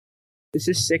This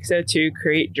is 602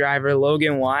 Crate driver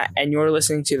Logan Watt, and you're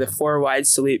listening to the Four Wide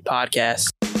Salute podcast.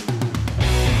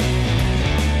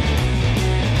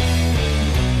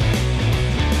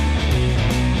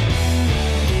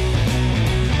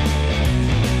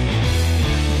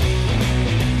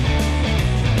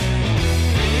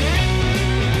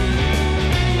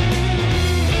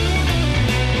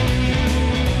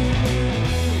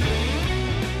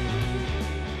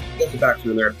 Welcome back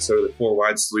to another episode of the Four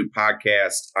Wide Salute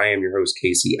podcast. I am your host,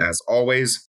 Casey, as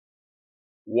always.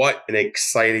 What an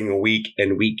exciting week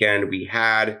and weekend we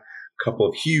had. A couple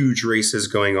of huge races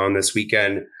going on this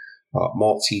weekend,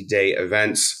 multi-day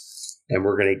events, and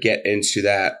we're going to get into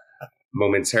that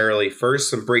momentarily. First,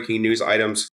 some breaking news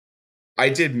items. I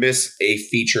did miss a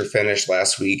feature finish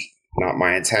last week. Not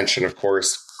my intention, of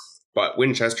course, but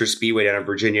Winchester Speedway down in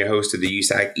Virginia hosted the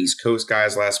USAC East Coast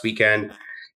guys last weekend.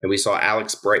 And we saw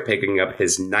Alex Bright picking up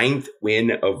his 9th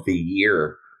win of the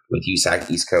year with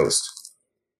USAC East Coast.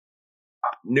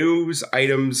 News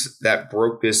items that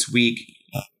broke this week.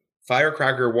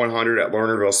 Firecracker 100 at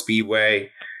Lernerville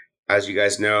Speedway. As you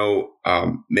guys know,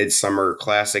 Midsummer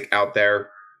Classic out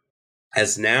there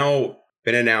has now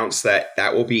been announced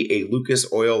that will be a Lucas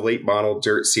Oil Late Model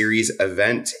Dirt Series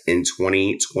event in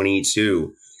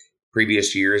 2022.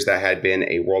 Previous years, that had been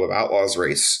a World of Outlaws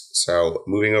race. So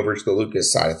moving over to the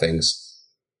Lucas side of things.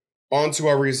 On to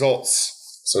our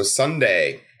results. So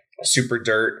Sunday, Super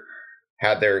Dirt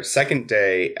had their second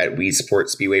day at Weedsport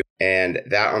Speedway, and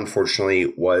that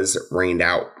unfortunately was rained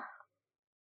out.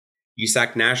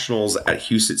 USAC Nationals at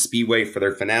Houston Speedway for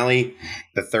their finale,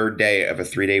 the third day of a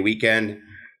 3-day weekend.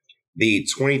 The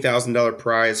 $20,000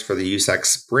 prize for the USAC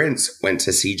Sprints went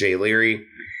to CJ Leary.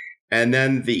 And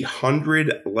then the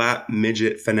 100-lap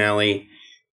midget finale.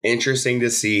 Interesting to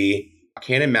see.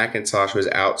 Cannon McIntosh was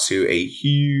out to a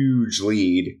huge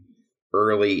lead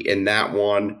early in that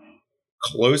one.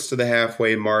 Close to the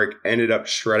halfway mark. Ended up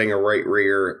shredding a right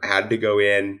rear. Had to go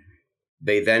in.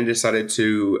 They then decided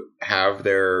to have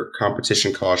their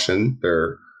competition caution,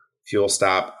 their fuel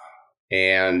stop.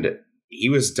 And he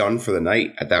was done for the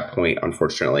night at that point,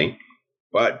 unfortunately.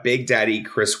 But Big Daddy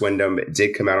Chris Windham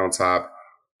did come out on top.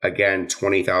 Again,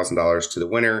 $20,000 to the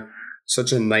winner.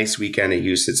 Such a nice weekend that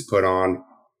Houston's put on.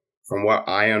 From what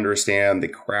I understand, the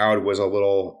crowd was a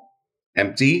little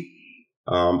empty.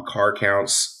 Car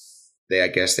counts, I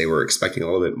guess they were expecting a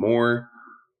little bit more.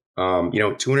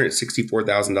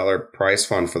 $264,000 prize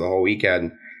fund for the whole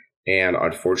weekend. And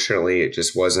unfortunately, it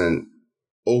just wasn't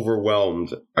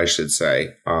overwhelmed, I should say.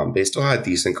 They still had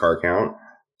decent car count.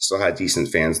 Still had decent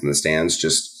fans in the stands.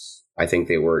 Just, I think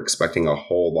they were expecting a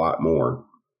whole lot more.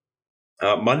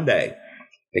 Monday,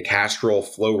 the Castrol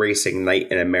Flow Racing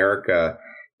Night in America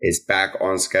is back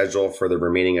on schedule for the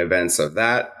remaining events of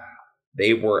that.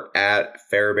 They were at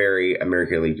Fairbury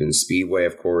American Legion Speedway,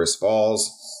 of course,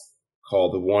 Falls,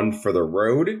 called One for the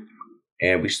Road.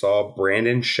 And we saw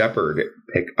Brandon Shepard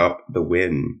pick up the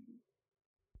win.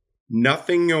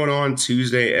 Nothing going on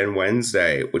Tuesday and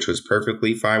Wednesday, which was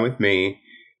perfectly fine with me.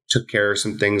 Took care of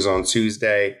some things on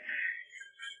Tuesday.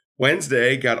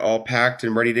 Wednesday, got all packed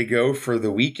and ready to go for the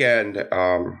weekend.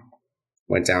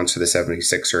 Went down to the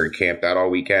 76er and camped out all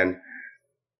weekend.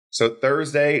 So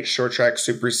Thursday, Short Track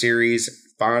Super Series,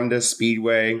 Fonda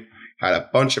Speedway. Had a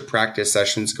bunch of practice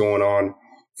sessions going on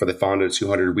for the Fonda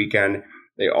 200 weekend.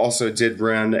 They also did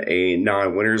run a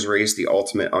non-winners race, the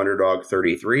Ultimate Underdog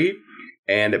 33.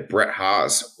 And Brett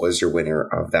Haas was your winner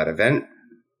of that event.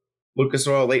 Lucas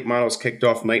Oil Late Models kicked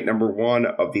off night number 1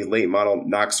 of the Late Model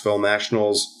Knoxville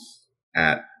Nationals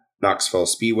at Knoxville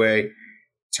Speedway.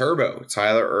 Turbo,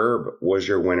 Tyler Erb was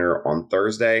your winner on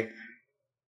Thursday.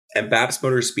 And Baps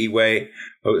Motor Speedway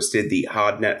hosted the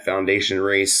Hodnet Foundation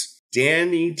race.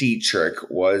 Danny Dietrich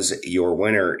was your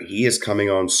winner. He is coming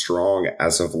on strong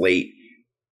as of late.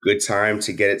 Good time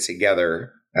to get it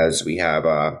together as we have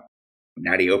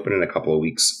Natty Open in a couple of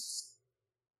weeks.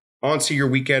 On to your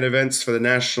weekend events for the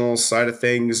national side of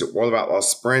things. World of Outlaws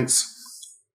Sprints.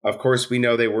 Of course, we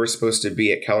know they were supposed to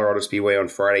be at Colorado Speedway on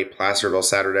Friday, Placerville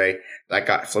Saturday. That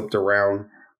got flipped around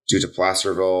due to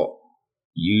Placerville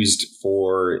used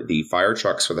for the fire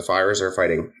trucks for the fires they're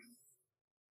fighting.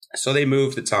 So they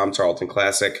moved the Tom Tarleton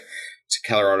Classic to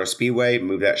Colorado Speedway,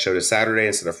 moved that show to Saturday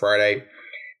instead of Friday.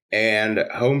 And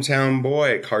hometown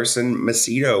boy, Carson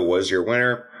Macedo was your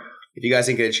winner. If you guys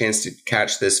didn't get a chance to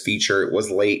catch this feature, it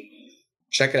was late.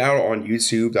 Check it out on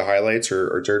YouTube, the highlights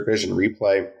or Dirt Vision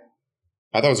replay.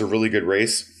 I thought it was a really good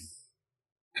race.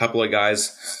 A couple of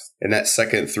guys in that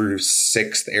 2nd through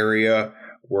 6th area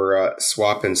were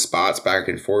swapping spots back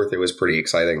and forth. It was pretty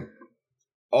exciting.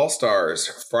 All-Stars,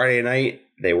 Friday night,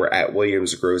 they were at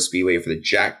Williams Grove Speedway for the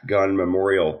Jack Gunn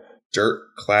Memorial Dirt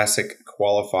Classic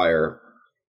qualifier.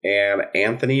 And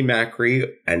Anthony Macri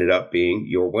ended up being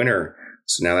your winner.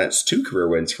 So now that's 2 career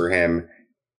wins for him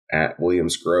at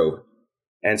Williams Grove.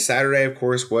 And Saturday, of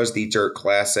course, was the Dirt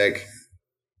Classic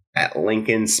at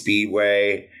Lincoln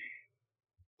Speedway.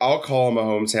 I'll call him a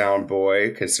hometown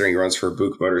boy, considering he runs for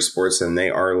Buick Motorsports, and they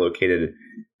are located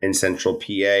in central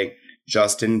PA.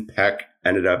 Justin Peck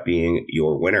ended up being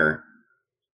your winner.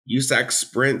 USAC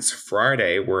Sprints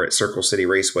Friday were at Circle City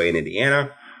Raceway in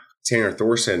Indiana. Tanner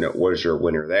Thorson was your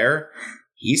winner there.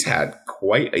 He's had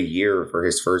quite a year for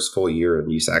his first full year in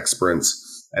USAC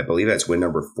Sprints. I believe that's win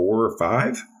number 4 or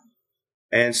 5.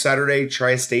 And Saturday,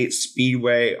 Tri-State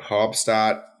Speedway,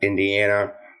 Haubstadt,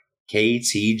 Indiana.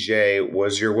 KTJ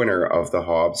was your winner of the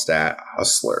Haubstadt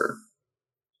Hustler.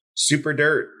 Super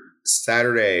Dirt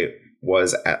Saturday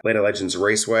was at Atlanta Legends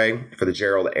Raceway for the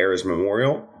Gerald Ayers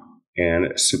Memorial.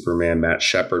 And Superman Matt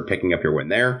Shepard picking up your win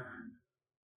there.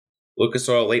 Lucas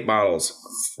Oil Late Models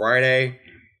Friday.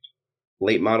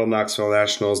 Late Model Knoxville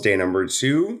Nationals Day number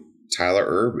 2. Tyler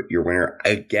Erb, your winner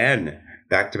again.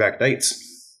 Back-to-back nights.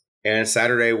 And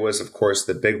Saturday was, of course,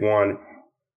 the big one.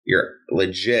 Your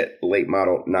legit Late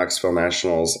Model Knoxville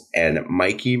Nationals and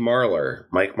Mike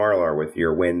Marlar with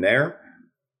your win there.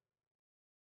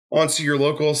 On to your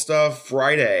local stuff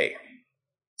Friday.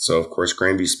 So, of course,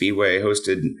 Grandview Speedway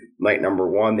hosted night number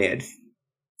 1. They had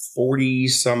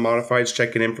 40-some modifieds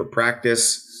checking in for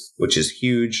practice, which is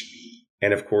huge.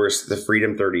 And, of course, the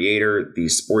Freedom 38er, the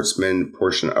sportsman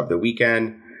portion of the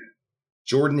weekend.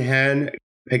 Jordan Henn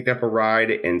picked up a ride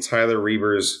in Tyler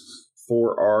Reber's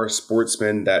 4R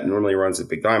Sportsman that normally runs at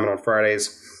Big Diamond on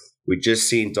Fridays. We just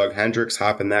seen Doug Hendricks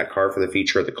hop in that car for the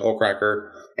feature at the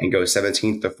Coalcracker and go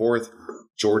 17th to 4th.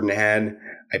 Jordan Henn,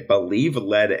 I believe,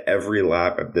 led every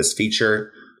lap of this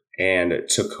feature and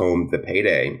took home the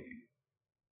payday.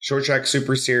 Short Track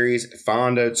Super Series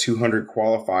Fonda 200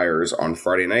 qualifiers on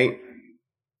Friday night.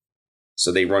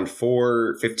 So they run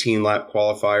 4 15-lap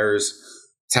qualifiers.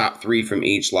 Top 3 from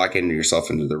each lock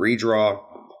yourself into the redraw.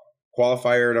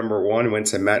 Qualifier number 1 went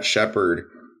to Matt Shepard.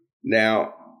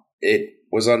 Now, it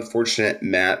was unfortunate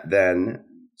Matt then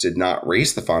did not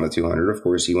race the Fonda 200. Of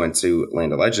course, he went to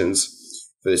Land of Legends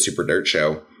for the Super Dirt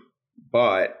Show.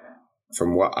 But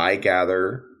from what I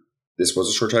gather, this was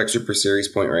a Short Track Super Series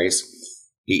point race.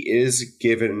 He is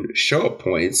given show-up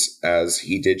points as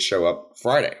he did show up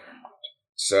Friday.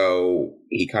 So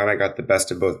he kind of got the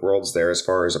best of both worlds there as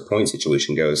far as a point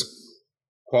situation goes.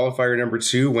 Qualifier number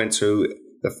 2 went to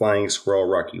the Flying Squirrel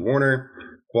Rocky Warner.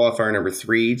 Qualifier number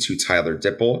 3 to Tyler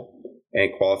Dipple.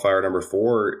 And qualifier number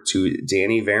 4 to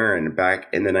Danny Varon back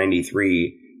in the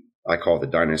 93. I call it the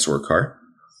dinosaur car.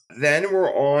 Then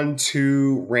we're on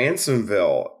to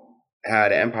Ransomville.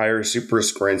 Had Empire Super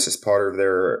Sprints as part of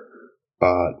their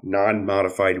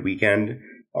non-modified weekend,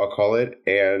 I'll call it.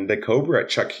 And the Cobra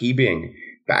Chuck Hebing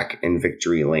back in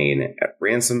Victory Lane at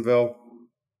Ransomville.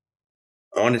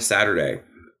 On to Saturday.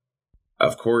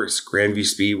 Of course, Grandview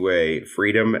Speedway,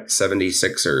 Freedom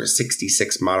 76er,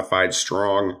 66 modified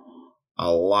strong.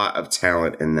 A lot of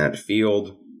talent in that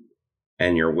field.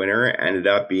 And your winner ended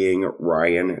up being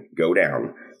Ryan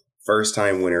Godown. First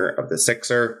time winner of the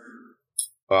Sixer.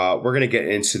 We're going to get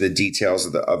into the details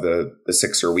of the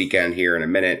Sixer weekend here in a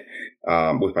minute.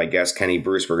 With my guest, Kenny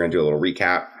Bruce, we're going to do a little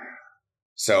recap.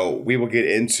 So we will get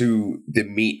into the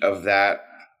meat of that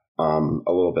a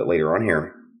little bit later on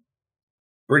here.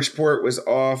 Bridgeport was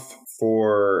off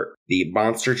for the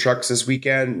monster trucks this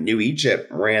weekend. New Egypt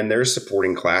ran their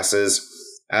supporting classes.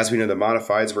 As we know, the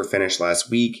modifieds were finished last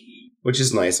week, which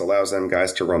is nice. Allows them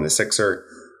guys to run the Sixer.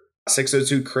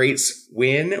 602 Crates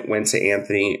win went to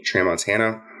Anthony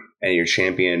Tramontana, and your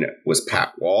champion was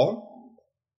Pat Wall.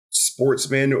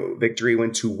 Sportsman victory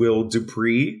went to Will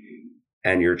Dupree,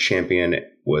 and your champion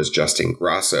was Justin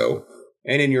Grasso.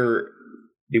 And in your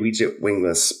New Egypt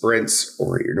Wingless Sprints,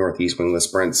 or your Northeast Wingless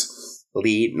Sprints,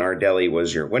 Lee Nardelli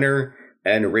was your winner,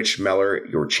 and Rich Meller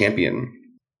your champion.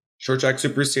 Short Track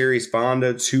Super Series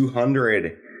Fonda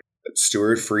 200,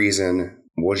 Stuart Friesen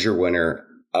was your winner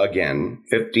again.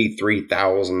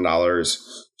 $53,000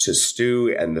 to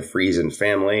Stu and the Friesen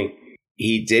family.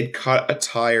 He did cut a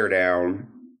tire down,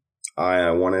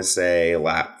 I want to say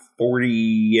lap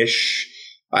 40-ish,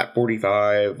 lap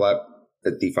 45, lap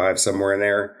 55, somewhere in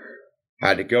there.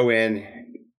 Had to go in,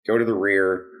 go to the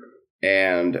rear,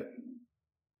 and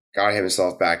got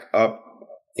himself back up.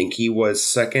 I think he was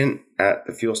second at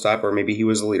the fuel stop, or maybe he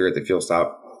was the leader at the fuel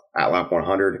stop at lap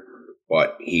 100,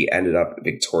 but he ended up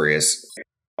victorious.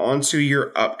 On to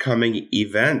your upcoming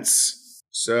events.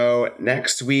 So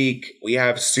next week, we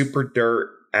have Super Dirt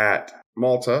at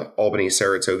Malta, Albany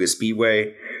Saratoga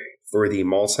Speedway. for the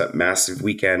Malset Massive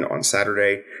Weekend on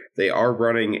Saturday. They are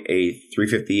running a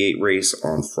 358 race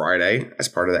on Friday as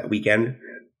part of that weekend.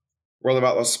 World of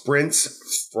Outlaw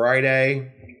Sprints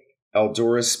Friday,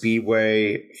 Eldora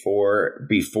Speedway for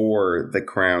before the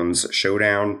Crowns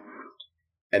Showdown.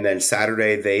 And then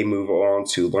Saturday, they move on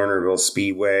to Lernerville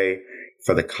Speedway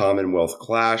for the Commonwealth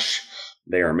Clash.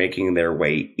 They are making their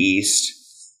way east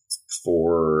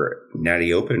for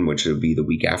Natty Open, which will be the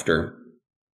week after.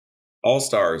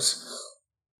 All-Stars,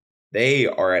 they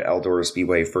are at Eldora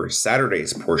Speedway for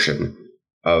Saturday's portion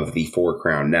of the Four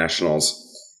Crown Nationals.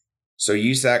 So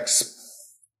USAC's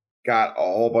got a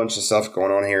whole bunch of stuff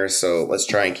going on here, so let's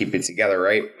try and keep it together,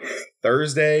 right?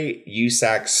 Thursday,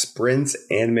 USAC Sprints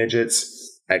and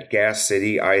Midgets at Gas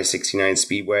City I-69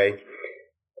 Speedway.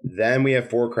 Then we have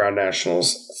Four Crown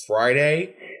Nationals.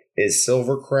 Friday is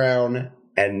Silver Crown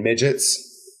and Midgets.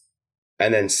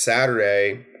 And then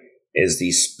Saturday is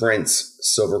the Sprints,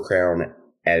 Silver Crown,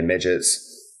 and Midgets.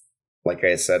 Like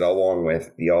I said, along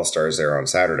with the All-Stars there on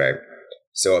Saturday.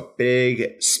 So a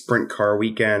big sprint car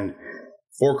weekend.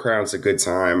 Four Crown's a good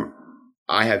time.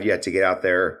 I have yet to get out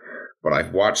there, but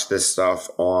I've watched this stuff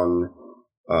on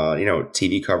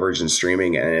TV coverage and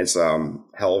streaming, and it's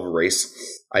hell of a race.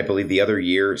 I believe the other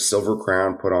year, Silver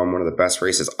Crown put on one of the best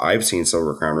races I've seen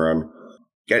Silver Crown run.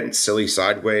 Getting silly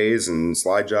sideways and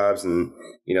slide jobs, and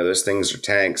those things are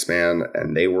tanks, man,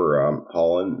 and they were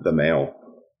hauling the mail.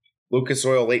 Lucas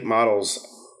Oil Late Models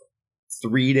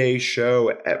 3-day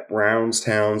show at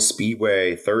Brownstown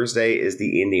Speedway. Thursday is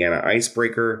the Indiana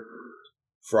Icebreaker.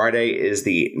 Friday is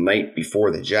the night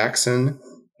before the Jackson.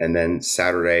 And then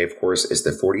Saturday, of course, is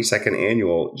the 42nd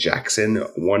annual Jackson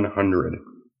 100.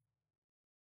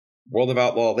 World of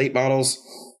Outlaw Late Models,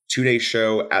 2-day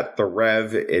show at the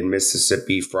Rev in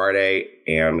Mississippi, Friday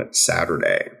and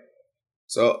Saturday.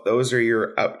 So those are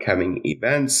your upcoming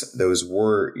events. Those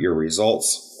were your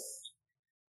results.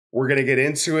 We're going to get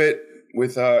into it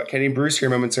with Kenny Bruce here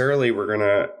momentarily. We're going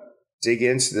to dig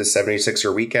into the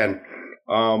 76er weekend.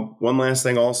 One last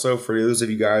thing also, for those of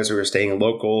you guys who are staying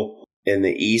local in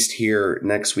the East here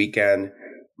next weekend,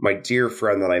 my dear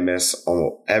friend that I miss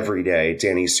almost every day,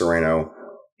 Danny Serrano,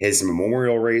 his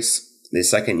memorial race, the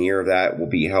second year of that, will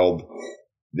be held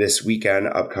this weekend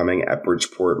upcoming at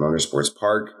Bridgeport Motorsports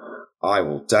Park. I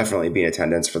will definitely be in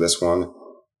attendance for this one.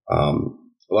 I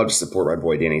love to support my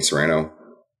boy Danny Serrano.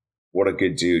 What a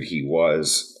good dude he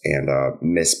was, and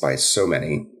missed by so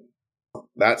many.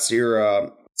 That's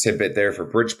your tidbit there for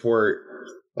Bridgeport.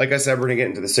 Like I said, we're going to get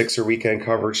into the Sixer weekend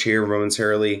coverage here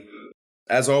momentarily.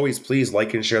 As always, please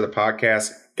like and share the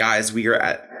podcast. Guys, we are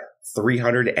at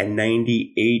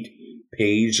 398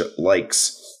 page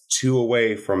likes, 2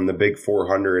 away from the big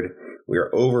 400. We are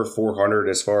over 400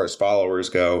 as far as followers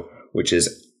go, which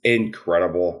is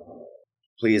incredible.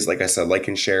 Please, like I said, like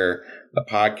and share the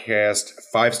podcast.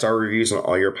 5-star reviews on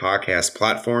all your podcast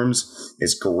platforms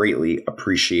is greatly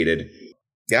appreciated.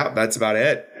 Yeah, that's about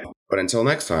it. But until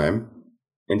next time,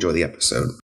 enjoy the episode.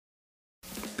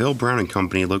 Bill Brown &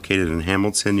 Company, located in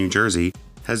Hamilton, New Jersey,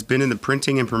 has been in the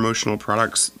printing and promotional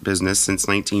products business since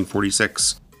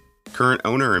 1946. Current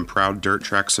owner and proud dirt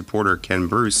track supporter Ken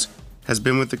Bruce has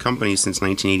been with the company since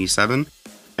 1987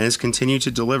 and has continued to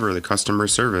deliver the customer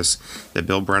service that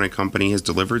Bill Brown & Company has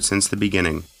delivered since the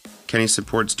beginning. Kenny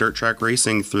supports dirt track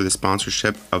racing through the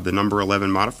sponsorship of the number 11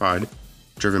 Modified,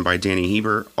 driven by Danny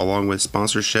Heber, along with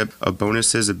sponsorship of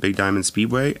bonuses of Big Diamond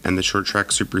Speedway and the Short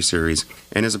Track Super Series,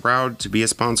 and is proud to be a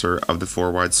sponsor of the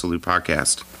Four Wide Salute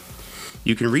podcast.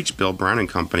 You can reach Bill Brown &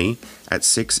 Company at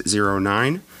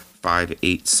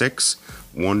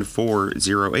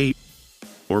 609-586-1408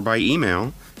 or by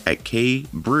email at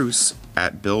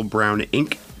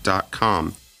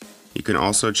kbruce@billbrowninc.com. You can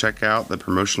also check out the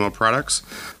promotional products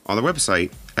on the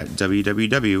website at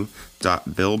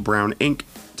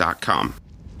www.billbrowninc.com.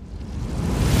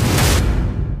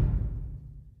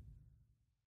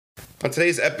 On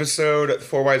today's episode of the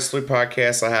Four Wide Salute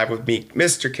podcast, I have with me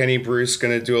Mr. Kenny Bruce.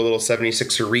 Going to do a little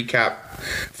 76er recap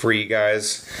for you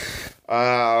guys.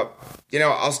 I'll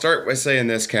start by saying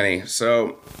this, Kenny.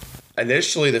 So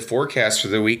initially, the forecast for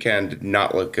the weekend did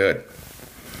not look good.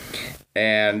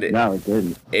 And no, it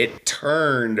didn't. It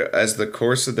turned as the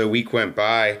course of the week went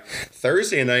by.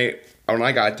 Thursday night, when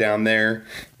I got down there,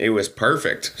 it was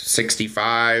perfect.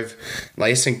 65,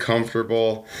 nice and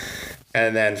comfortable.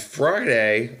 And then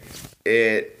Friday,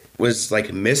 it was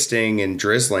like misting and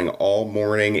drizzling all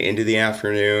morning into the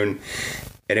afternoon.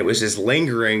 And it was just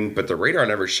lingering, but the radar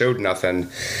never showed nothing.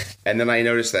 And then I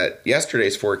noticed that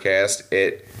yesterday's forecast,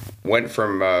 it went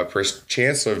from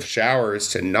chance of showers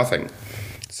to nothing.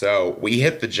 So we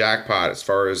hit the jackpot as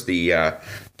far as the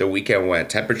weekend went.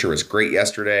 Temperature was great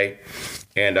yesterday,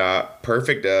 and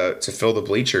perfect to fill the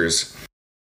bleachers.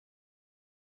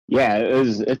 Yeah,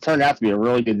 it turned out to be a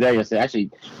really good day yesterday.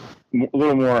 Actually, a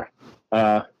little more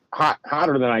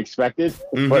hotter than I expected,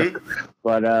 but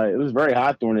it was very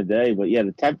hot during the day. But yeah,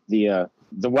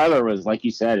 the weather was, like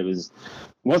you said,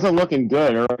 wasn't looking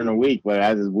good earlier in the week, but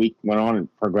as the week went on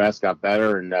and progressed, got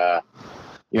better. And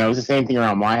it was the same thing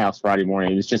around my house Friday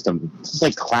morning. It was just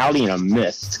like cloudy and a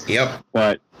mist. Yep.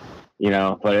 But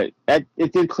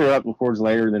it did clear up towards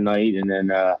later in the night, and then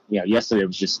yesterday it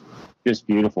was just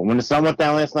beautiful. When the sun went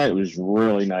down last night, it was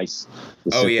really nice.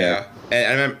 Oh yeah,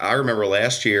 and I remember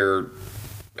last year.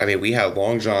 I mean, we had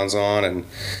long johns on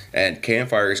and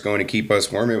campfires going to keep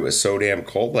us warm. It was so damn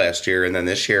cold last year, and then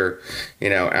this year,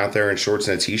 out there in shorts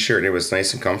and a t-shirt, and it was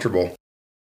nice and comfortable.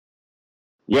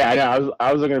 Yeah, I know.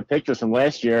 I was looking at pictures from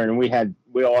last year, and we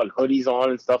all had hoodies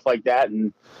on and stuff like that.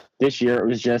 And this year it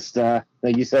was just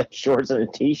like you said, shorts and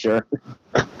a t-shirt.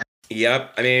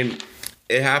 Yep. I mean,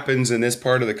 it happens in this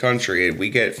part of the country. We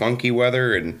get funky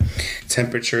weather and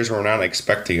temperatures we're not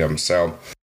expecting them. So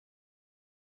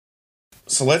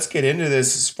let's get into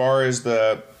this as far as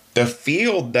the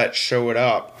field that showed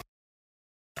up.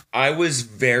 I was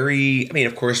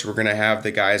of course, we're going to have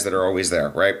the guys that are always there,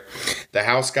 right? The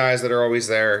house guys that are always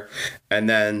there. And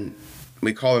then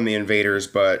we call them the invaders,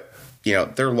 but,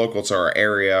 they're local to our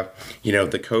area.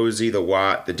 The Cozy, the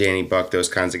Watt, the Danny Buck, those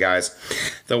kinds of guys.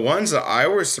 The ones that I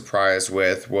was surprised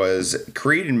with was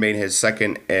Creedon made his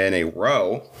second in a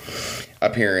row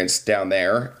appearance down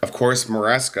there. Of course,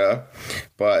 Maresca,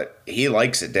 but he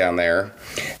likes it down there.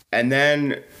 And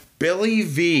then Billy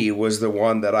V was the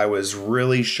one that I was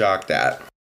really shocked at.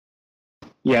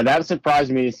 Yeah, that surprised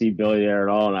me to see Billy there at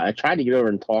all. And I tried to get over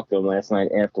and talk to him last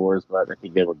night afterwards, but I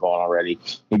think they were gone already.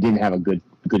 He didn't have a good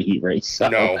heat race. So.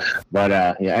 No. But,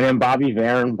 and then Bobby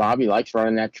Varon. Bobby likes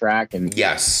running that track. And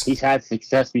yes, he's had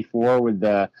success before with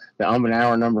the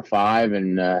Hour number 5.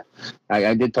 And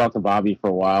I did talk to Bobby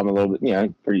for a while. I'm a little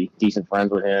bit, pretty decent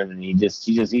friends with him. And he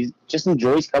just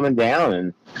enjoys coming down.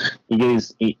 And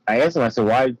I asked him, I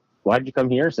said, why'd you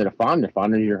come here? I said,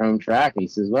 Fonda's your home track. And he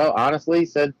says, well, honestly, he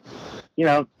said,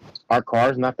 our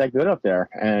car's not that good up there,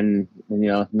 and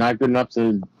not good enough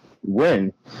to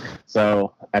win.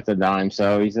 So at the dime.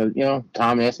 So he said,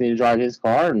 Tom asked me to drive his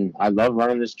car, and I love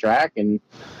running this track, and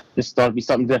just thought it'd be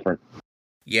something different.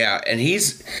 Yeah, and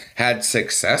he's had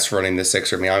success running the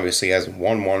Sixer. I mean, obviously he hasn't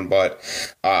won one, but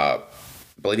I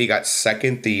believe he got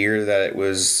second the year that it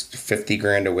was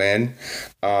 $50,000 to win.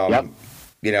 Yep.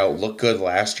 Looked good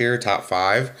last year, top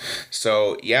 5.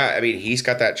 So, yeah, I mean, he's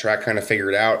got that track kind of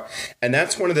figured out. And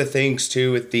that's one of the things,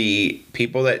 too, with the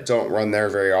people that don't run there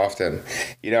very often.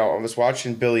 I was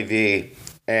watching Billy V,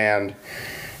 and,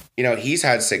 he's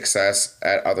had success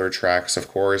at other tracks, of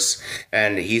course,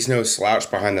 and he's no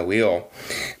slouch behind the wheel.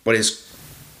 But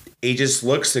he just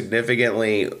looks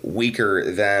significantly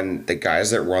weaker than the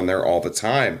guys that run there all the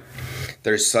time.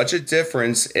 There's such a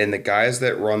difference in the guys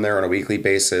that run there on a weekly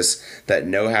basis that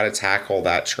know how to tackle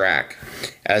that track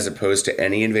as opposed to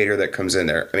any invader that comes in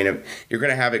there. I mean, you're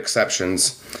going to have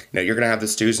exceptions. You're going to have the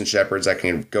Stews and Shepherds that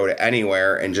can go to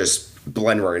anywhere and just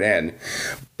blend right in.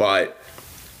 But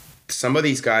some of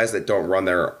these guys that don't run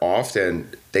there often,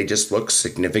 they just look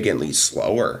significantly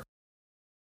slower.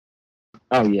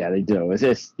 Oh, yeah, they do. It's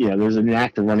just, there's an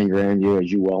knack to running Grandview,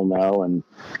 as you well know, and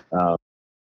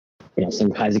some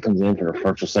guys that comes in for the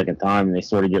first or second time, and they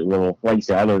sort of get a little, like you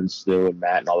said, others do and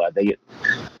Matt and all that. They get,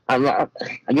 I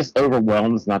guess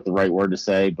overwhelmed is not the right word to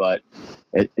say, but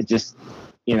it just,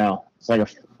 it's like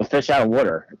a fish out of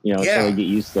water, until they get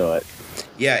used to it.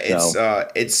 Yeah,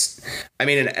 it's, I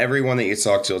mean, and everyone that you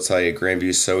talk to will tell you Grandview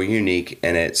is so unique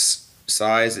in its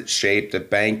size, its shape, the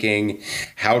banking,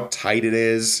 how tight it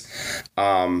is.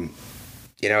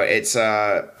 It's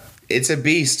a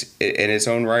beast in its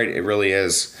own right. It really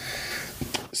is.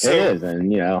 So, it is,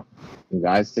 and the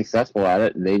guys successful at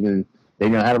it, they know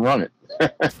how to run it.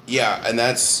 Yeah,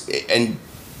 and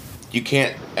you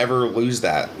can't ever lose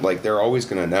that. Like, they're always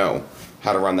going to know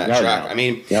how to run that track. No. I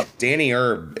mean, Danny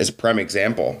Erb is a prime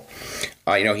example.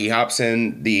 He hops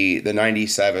in the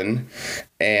 97,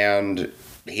 and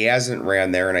he hasn't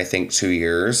ran there in, I think, 2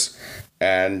 years,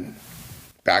 and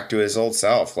back to his old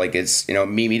self. Like, it's,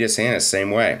 Mimi DeSantis,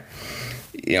 same way.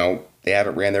 They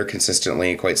haven't ran there consistently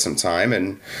in quite some time,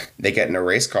 and they get in a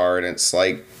race car, and it's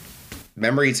like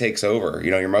memory takes over.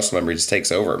 Your muscle memory just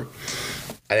takes over,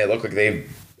 and they look like they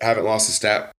haven't lost a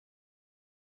step.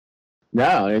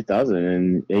 No, it doesn't.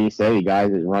 And you say the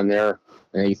guys that run there,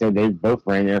 and you said they both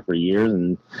ran there for years,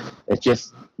 and it's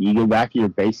just you go back to your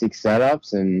basic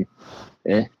setups, and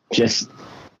just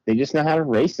they just know how to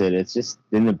race it. It's just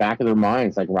in the back of their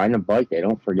minds, like riding a bike. They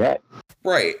don't forget.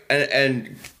 Right.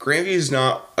 And Grandview's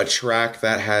not a track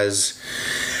that has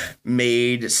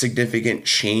made significant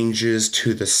changes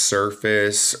to the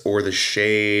surface or the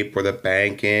shape or the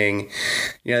banking.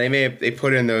 You know, they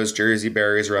put in those Jersey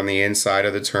barriers around the inside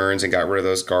of the turns and got rid of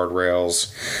those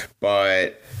guardrails,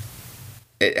 but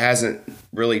it hasn't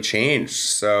really changed.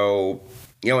 So,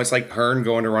 you know, it's like Hearn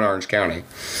going to run Orange County.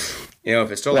 You know,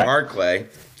 if it's still the hard clay,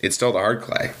 it's still the hard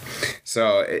clay.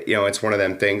 So, you know, it's one of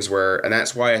them things where, and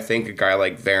that's why I think a guy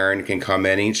like Varon can come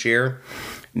in each year,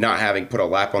 not having put a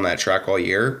lap on that track all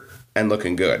year and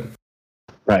looking good.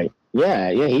 Right.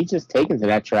 Yeah. He's just taken to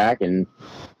that track, and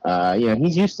you know,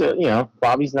 he's used to. You know,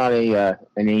 Bobby's not an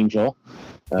angel.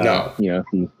 No. You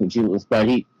know, but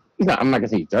he's not. I'm not gonna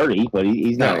say he's dirty, but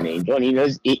he's not an angel, and he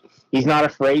knows he's not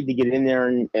afraid to get in there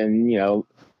and you know,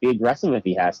 be aggressive if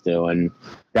he has to, and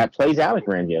that plays out at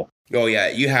Grandview. Oh yeah,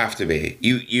 you have to be.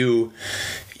 You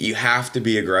have to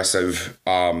be aggressive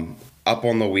up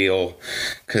on the wheel,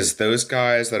 because those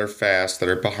guys that are fast, that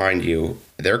are behind you,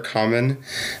 they're coming,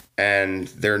 and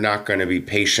they're not going to be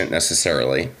patient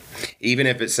necessarily. Even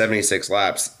if it's 76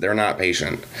 laps, they're not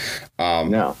patient.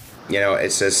 No. You know,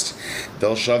 it's just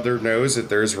they'll shove their nose if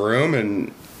there's room,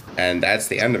 and that's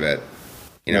the end of it.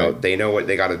 You know, They know what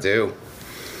they got to do.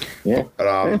 Yeah. But,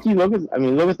 and if you look at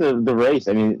the race.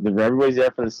 I mean, everybody's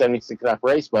there for the 76 lap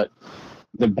race, but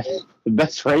the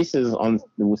best races on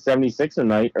the 76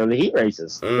 night are the heat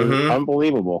races. Mm-hmm.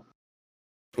 Unbelievable.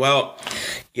 Well,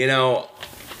 you know,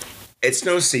 it's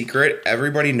no secret.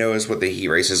 Everybody knows what the heat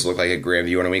races look like at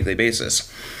Grandview on a weekly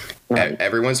basis. Right.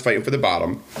 Everyone's fighting for the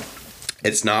bottom.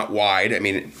 It's not wide. I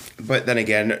mean, but then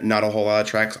again, not a whole lot of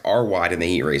tracks are wide in the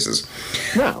heat races.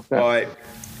 No. But,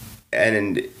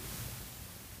 and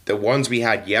the ones we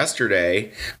had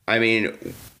yesterday, I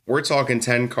mean, we're talking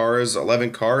 10 cars,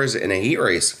 11 cars in a heat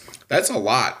race. That's a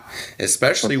lot,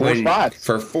 especially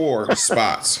for 4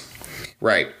 spots.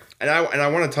 Right. And I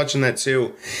want to touch on that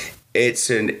too. It's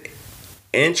an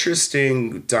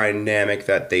interesting dynamic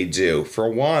that they do. For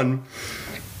one,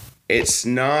 it's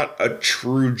not a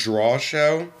true draw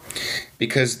show,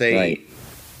 because they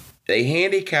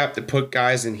handicap to put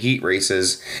guys in heat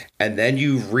races, and then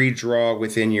you redraw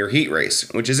within your heat race,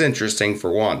 which is interesting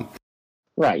for one.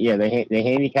 Right, yeah, they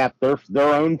handicap their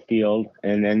own field,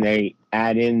 and then they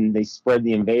spread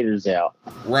the invaders out.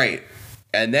 Right,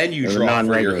 and then you draw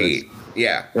for your heat.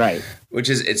 Yeah, right. Which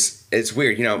is it's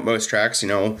weird, you know. Most tracks, you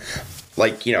know,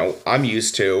 like, you know, I'm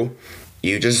used to,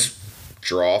 you just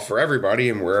draw for everybody,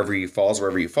 and wherever you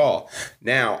fall.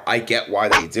 Now, I get why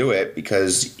they do it,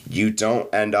 because you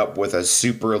don't end up with a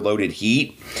super loaded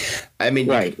heat. I mean,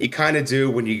 right. you kind of do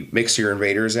when you mix your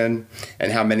invaders in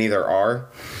and how many there are,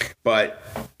 but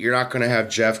you're not going to have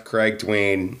Jeff, Craig,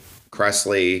 Dwayne,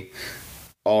 Cressley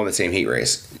all in the same heat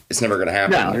race. It's never going to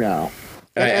happen. No.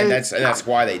 And that's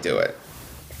why they do it.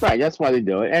 Right, that's why they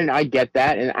do it. And I get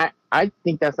that, and I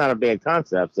think that's not a bad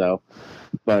concept, so.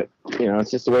 But, you know, it's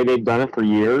just the way they've done it for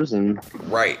years, and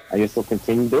right. I guess they'll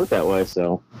continue to do it that way.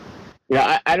 So,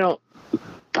 yeah,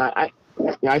 I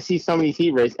see some of these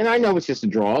heat races, and I know it's just a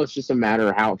draw. It's just a matter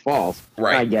of how it falls.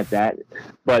 Right. I get that.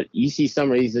 But you see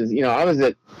some of these, you know, I was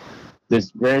at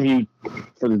this Grandview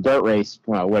for the dirt race,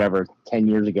 10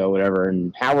 years ago, whatever,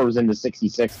 and Howard was in the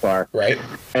 66 car. Right.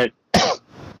 And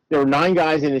there were 9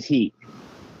 guys in his heat.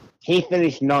 He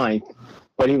finished 9th,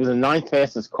 but he was the 9th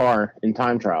fastest car in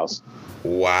time trials.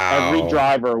 Wow. Every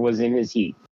driver was in his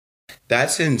heat.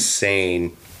 That's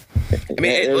insane. I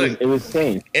mean, it was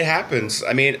insane. It happens.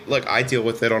 I mean, look, I deal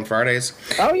with it on Fridays.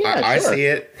 Oh, yeah, I see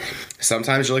it.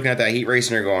 Sometimes you're looking at that heat race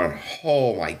and you're going,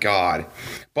 oh, my God.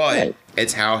 But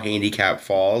It's how handicap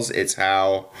falls. It's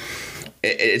how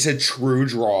it's a true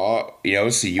draw, you know,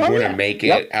 so you want to make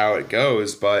it how it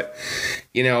goes. But,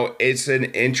 you know, it's an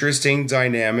interesting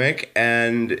dynamic,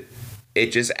 and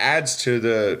it just adds to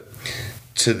the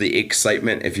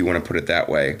excitement, if you want to put it that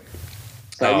way.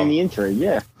 In the intrigue,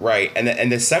 yeah. Right.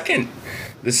 And the second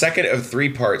of 3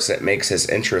 parts that makes this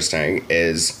interesting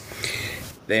is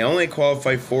they only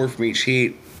qualify 4 from each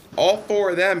heat. All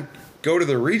 4 of them go to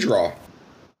the redraw.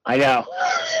 I know.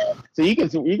 So you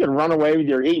can run away with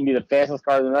your heat and be the fastest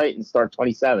car of the night and start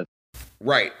 27th.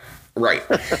 Right.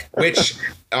 Which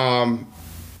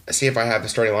see if I have the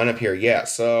starting lineup here. Yeah,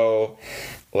 so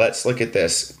let's look at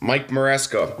this. Mike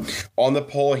Maresca on the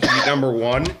pole, heat number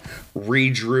 1,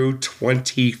 redrew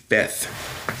 25th.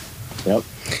 Yep.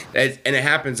 And it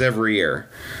happens every year.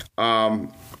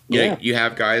 You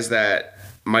have guys that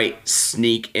might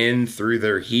sneak in through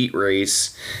their heat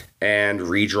race and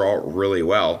redraw really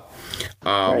well.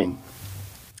 Right.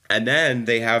 And then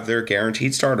they have their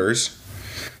guaranteed starters,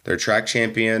 their track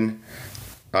champion,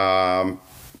 I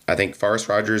think Forrest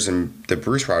Rogers and the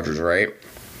Bruce Rogers, right?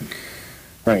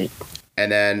 Right.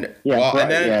 And then,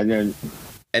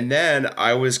 and then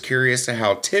I was curious to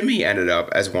how Timmy ended up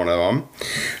as one of them.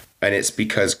 And it's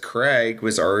because Craig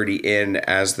was already in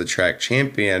as the track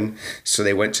champion, so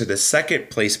they went to the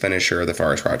second place finisher of the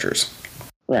Forrest Rogers.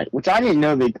 Right, which I didn't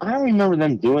know. I don't remember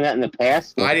them doing that in the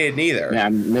past. I didn't either. Yeah,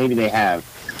 maybe they have.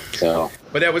 So,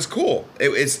 but that was cool. It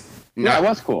was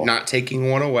cool. Not taking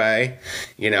one away.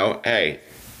 Hey,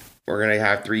 we're gonna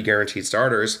have 3 guaranteed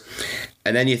starters,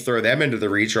 and then you throw them into the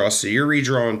redraw. So you're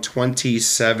redrawing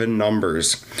 27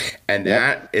 numbers, and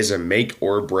that is a make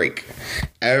or break.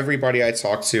 Everybody I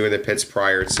talked to in the pits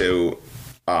prior to,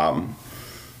 I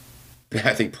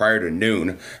think prior to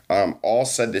noon, all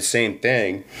said the same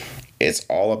thing. It's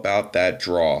all about that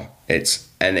draw. It's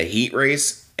and the heat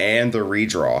race and the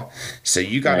redraw. So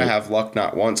you got to have luck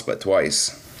not once but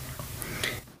twice.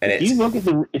 And if you look at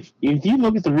the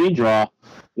redraw,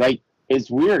 like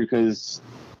it's weird because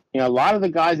a lot of the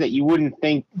guys that you wouldn't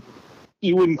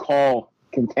call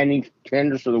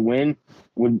contenders for the win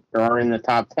are in the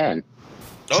top 10.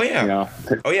 Oh yeah.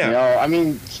 I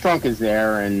mean, Strunk is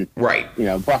there, and right.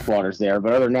 Buckwater's there,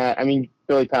 but other than that, I mean,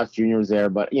 Billy Pouch Jr. was there,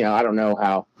 but I don't know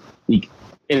how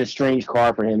in a strange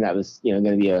car for him that was going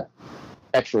to be a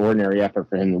extraordinary effort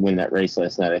for him to win that race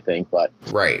last night, I think. But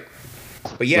right.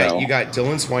 But yeah, you got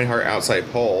Dylan Swinehart outside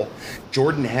pole,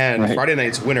 Jordan Henn, Friday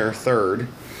night's winner, third.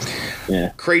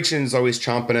 Yeah. Krachen's always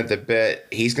chomping at the bit.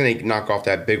 He's going to knock off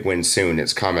that big win soon.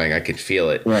 It's coming. I can feel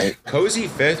it. Right. Cozy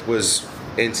fifth was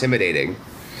intimidating.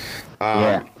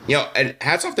 And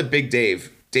hats off to Big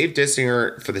Dave. Dave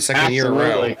Dissinger for the second year in a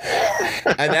row.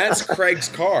 And that's Craig's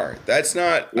car. That's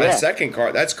not a second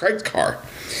car. That's Craig's car.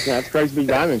 Yeah, that's Craig's big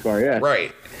diamond car, yeah.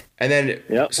 Right. And then,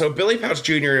 so Billy Pouch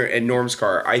Jr. and Norm's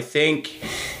car, I think,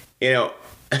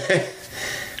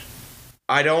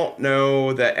 I don't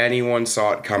know that anyone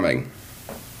saw it coming.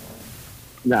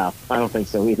 No, I don't think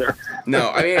so either. No,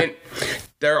 I mean,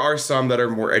 there are some that are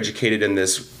more educated in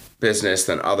this business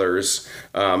than others.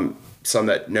 Some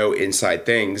that know inside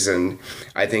things, and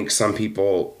I think some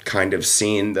people kind of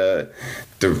seen the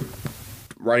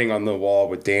writing on the wall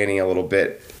with Danny a little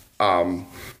bit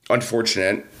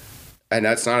unfortunate. And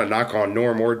that's not a knock on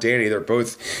Norm or Danny. They're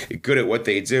both good at what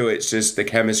they do. It's just the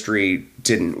chemistry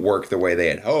didn't work the way they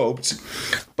had hoped.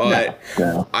 But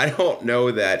no. I don't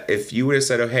know that if you would have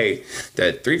said, oh, hey,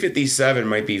 that 357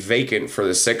 might be vacant for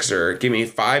the Sixer, give me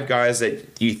 5 guys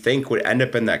that you think would end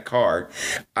up in that car,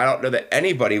 I don't know that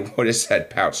anybody would have said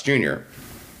Pouch Jr.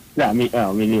 No, me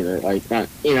neither. Like,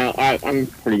 I'm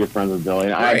pretty good friends with Billy.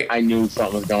 And I knew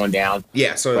something was going down.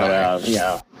 Yeah, so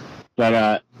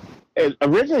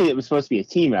originally it was supposed to be a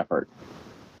team effort.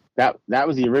 That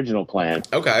was the original plan.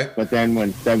 Okay. But then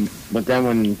when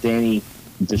Danny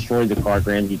destroyed the car at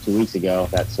Grandview 2 weeks ago,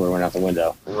 that sort of went out the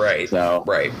window. Right. So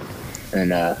right. And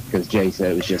because Jay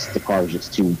said the car was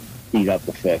just too beat up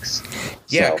to fix.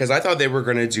 Yeah, because I thought they were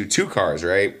going to do 2 cars,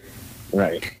 right?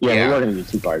 Right. Yeah, we were going to do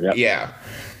 2 cars. Yep. Yeah.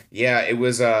 Yeah. It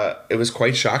was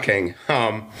quite shocking.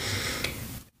 And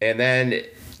then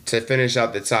to finish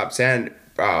out the top 10.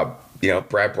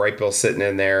 Brad Brightbill sitting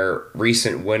in there,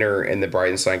 recent winner in the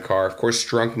Bridenstine car. Of course,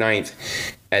 Strunk 9th.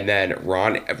 And then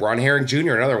Ron Herring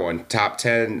Jr., another one, top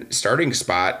 10 starting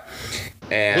spot.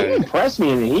 And he impressed me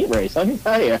in the heat race, let me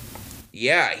tell you.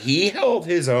 Yeah, he held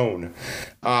his own.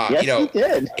 Yes, he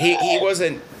did. He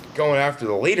wasn't going after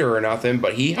the leader or nothing,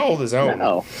 but he held his own.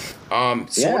 No.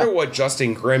 Sort of what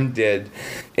Justin Grimm did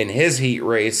in his heat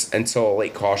race until a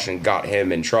late caution got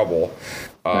him in trouble.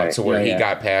 To where he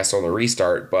got passed on the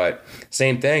restart, but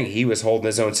same thing, he was holding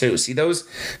his own too. See, those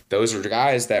are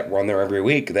guys that run there every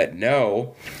week that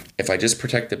know if I just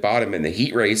protect the bottom in the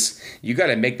heat race, you got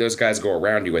to make those guys go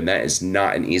around you, and that is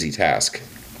not an easy task.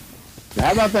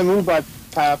 How about that move by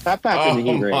Pat in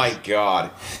the heat race? Oh my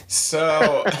God!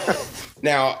 So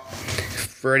now,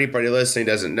 for anybody listening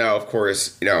who doesn't know, of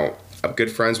course, I'm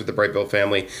good friends with the Brightbill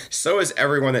family. So is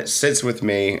everyone that sits with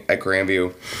me at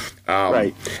Grandview.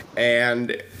 Right.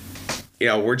 And,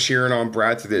 we're cheering on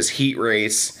Brad through this heat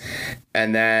race.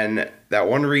 And then that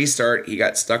one restart, he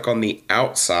got stuck on the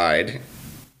outside.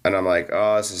 And I'm like,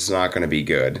 oh, this is not going to be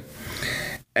good.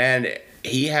 And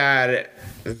he had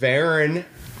Varon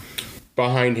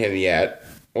behind him yet.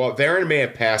 Well, Varon may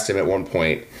have passed him at one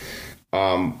point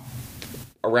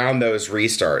around those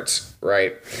restarts,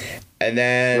 right? And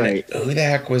then, who the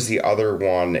heck was the other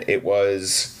one? It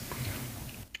was...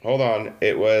 Hold on.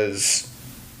 It was...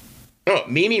 Oh,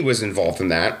 Mimi was involved in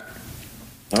that.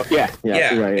 Oh, yeah.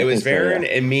 Right. It was Varen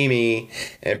and Mimi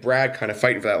and Brad kind of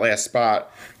fighting for that last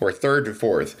spot, or third to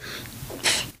fourth.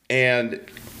 And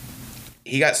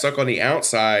he got stuck on the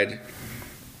outside,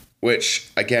 which,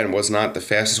 again, was not the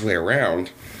fastest way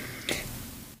around.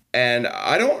 And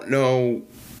I don't know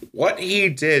what he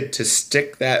did to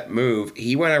stick that move.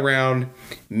 He went around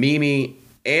Mimi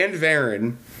and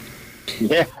Varen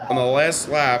on the last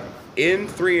lap in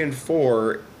 3 and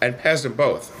 4 and passed them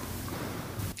both.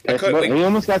 He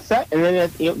almost got second, and then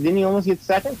didn't he almost get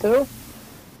second too?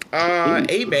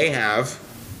 He may have.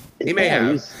 He may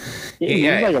have. He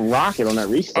was like a rocket on that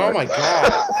restart. Oh my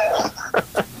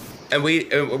god! And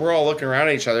we're all looking around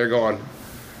at each other, going,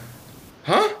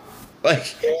 "Huh?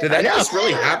 Like, did that just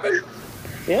really happen?"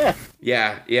 Yeah.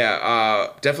 Yeah.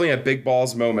 Definitely a big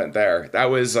balls moment there. That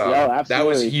was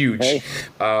huge. Hey,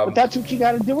 but that's what you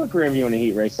got to do with Grandview in a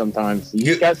heat race sometimes. You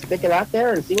just got to stick it out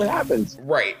there and see what happens.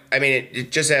 Right. I mean,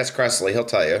 just ask Cressley. He'll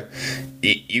tell you.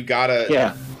 You got to...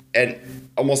 Yeah. And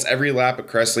almost every lap of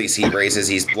Cressley's heat races,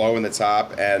 he's blowing the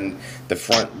top, and the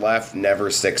front left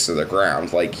never sticks to the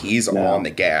ground. Like, he's on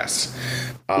the gas.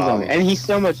 And he's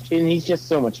just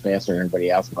so much faster than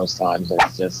everybody else most times.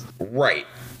 It's just... Right.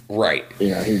 He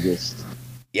just...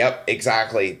 Yep,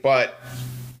 exactly. But,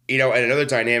 and another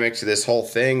dynamic to this whole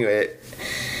thing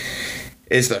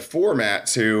is the format,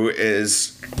 too,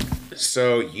 is...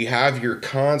 So, you have your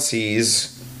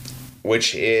consies,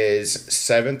 which is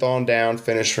 7th on down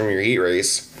finish from your heat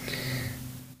race.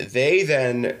 They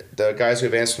then, the guys who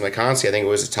advanced from the consi, I think it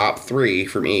was the top 3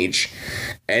 from each,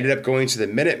 ended up going to the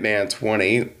Minuteman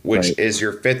 20, which is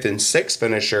your 5th and 6th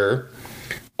finisher,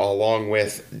 along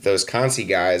with those consi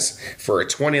guys, for a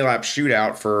 20-lap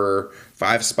shootout for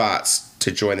 5 spots to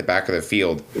join the back of the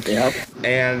field. Yep.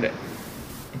 And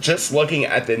just looking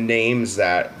at the names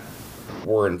that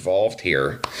were involved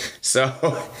here,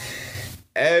 so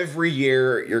every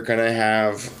year you're going to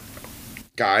have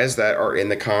guys that are in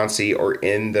the consi or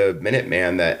in the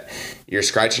Minuteman that you're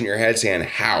scratching your head saying,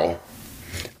 how?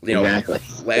 Exactly.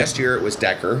 Last year it was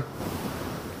Decker.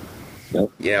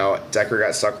 Nope. Decker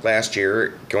got stuck last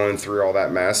year going through all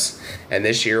that mess. And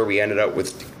this year we ended up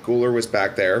with Guler was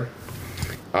back there.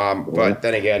 But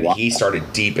then again, he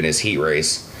started deep in his heat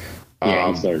race. He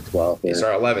started 12th. He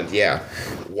started 11th, yeah.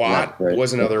 Watt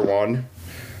was another one.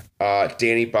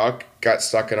 Danny Buck got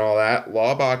stuck in all that.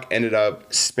 Laubach ended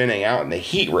up spinning out in the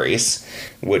heat race,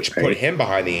 which put him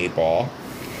behind the 8 ball.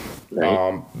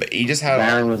 Right. But he just had...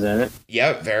 Varen was in it.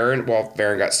 Yeah, Varen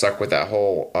got stuck with that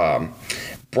whole...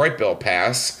 Bright Bill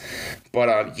pass, but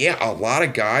a lot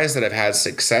of guys that have had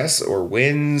success or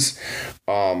wins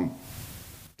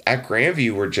at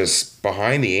Grandview were just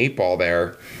behind the 8 ball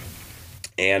there,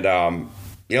 and and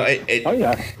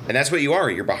that's what you are.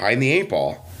 You're behind the 8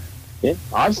 ball. Yeah.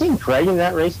 I've seen Craig in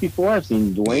that race before. I've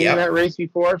seen Dwayne in that race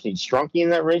before. I've seen Strunky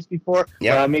in that race before.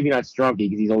 Yeah, maybe not Strunky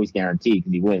because he's always guaranteed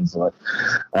because he wins. So,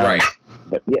 right.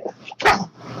 But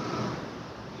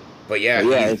yeah.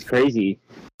 It's crazy.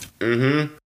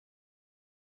 Mm-hmm.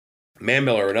 Man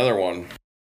Miller, another one.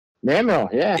 Man Miller,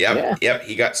 Yep.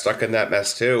 He got stuck in that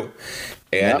mess too,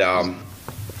 and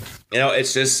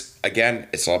it's just, again,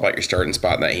 it's all about your starting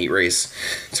spot in that heat race,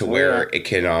 to where it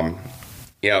can,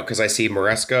 because I see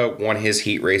Maresca won his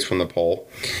heat race from the pole,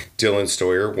 Dylan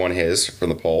Stoyer won his from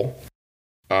the pole.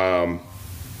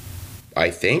 I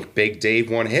think Big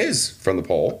Dave won his from the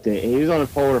pole. He was on the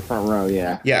pole or the front row,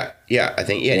 yeah. Yeah. I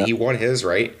think he won his,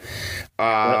 right? He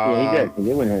did. He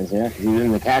did win his, yeah. He was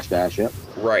in the cash dash, yep.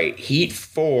 Right. Heat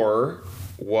 4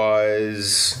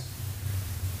 was...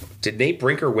 Did Nate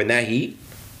Brinker win that heat?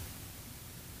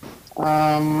 He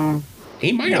might have.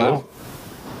 He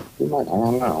might. I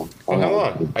don't know. Oh, hold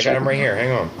on. I got him right here.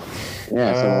 Hang on.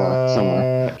 Yeah,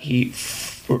 somewhere. Heat...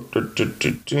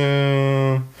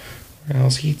 Where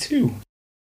else Heat 2?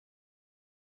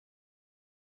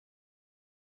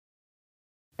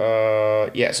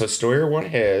 So Stoyer won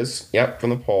his, from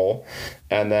the pole.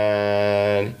 And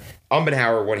then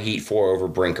Umbenhauer won Heat 4 over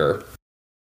Brinker.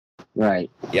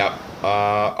 Right. Yep.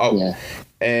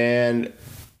 And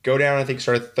Go Down, I think,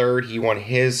 started 3rd. He won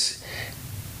his...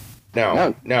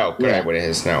 No. Go Down won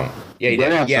his, no. Yeah, he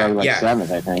did. Yeah.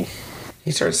 7th, I think.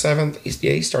 He started 7th.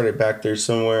 He started back there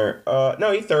somewhere.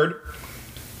 No, he 3rd.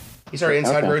 He started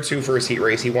inside row 2 for his heat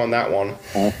race. He won that one.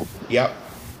 Yep.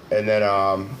 And then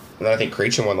I think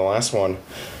Creechan won the last one.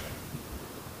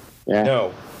 Yeah.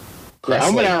 No.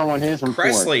 Umbenhauer won his from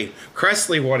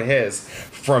Cressley won his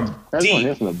from deep. Won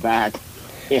his from the back.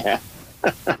 Yeah.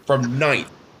 From 9th.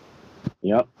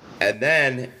 Yep. And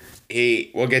then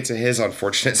we'll get to his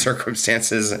unfortunate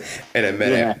circumstances in a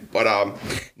minute. Yeah. But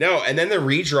no, and then the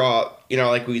redraw,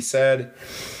 like we said,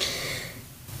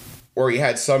 where you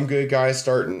had some good guys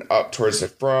starting up towards the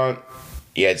front.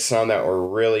 You had some that were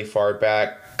really far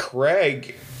back.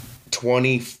 Craig,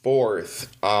 24th.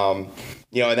 And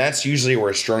that's usually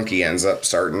where Strunke ends up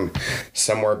starting,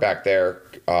 somewhere back there.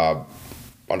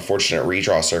 Unfortunate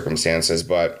redraw circumstances,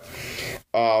 but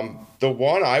the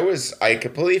one I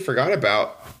completely forgot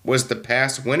about was the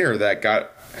past winner that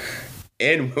got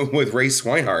in with Ray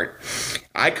Swinehart.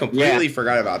 I completely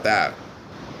forgot about that.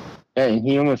 Yeah, and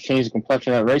he almost changed the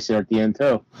complexion of that race there at the end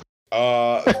too.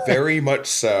 Very much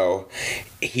so.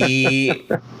 He,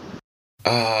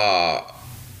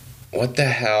 what the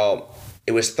hell?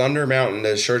 It was Thunder Mountain,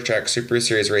 the short track Super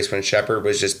Series race, when Shepard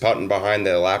was just putting behind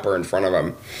the lapper in front of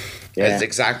him. Yeah. That's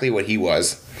exactly what he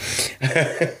was.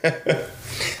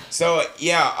 So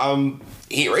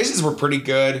heat races were pretty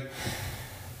good.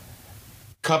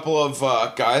 Couple of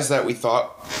guys that we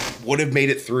thought would have made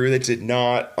it through that did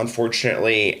not,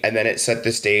 unfortunately, and then it set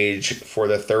the stage for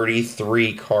the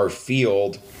 33 car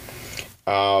field.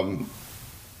 Going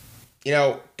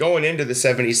into the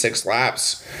 76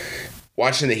 laps,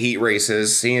 watching the heat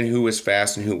races, seeing who was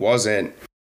fast and who wasn't,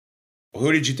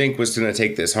 who did you think was going to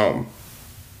take this home?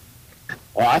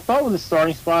 Well, I thought with the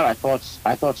starting spot, I thought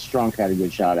Strunk had a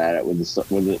good shot at it with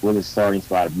the starting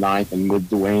spot of 9th, and with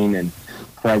Dwayne and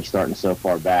Craig starting so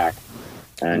far back,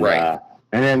 and right.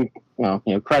 And then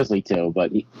Kresley too,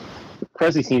 but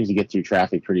Kresley seems to get through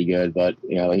traffic pretty good. But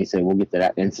like you said, we'll get to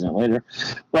that incident later.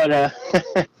 But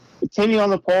Timmy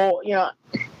on the pole,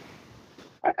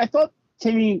 I thought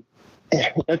Timmy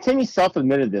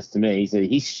self-admitted this to me. He said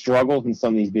he struggled in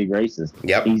some of these big races.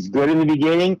 Yep. He's good in the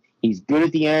beginning. He's good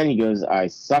at the end. He goes, I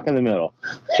suck in the middle.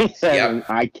 He said,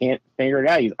 I can't figure it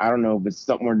out. I don't know if it's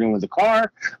something we're doing with the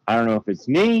car. I don't know if it's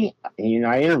me.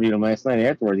 I interviewed him last night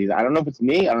afterwards. He said, I don't know if it's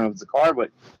me. I don't know if it's the car,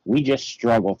 but we just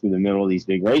struggle through the middle of these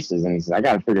big races. And he said, I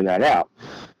got to figure that out.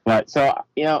 But so,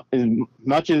 as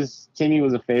much as Timmy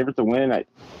was a favorite to win,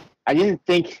 I didn't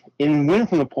think winning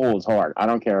from the pole is hard. I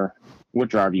don't care what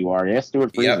driver you are. Ask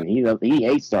Stuart Friesen. Yep. He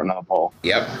hates starting on the pole.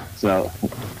 Yep. So,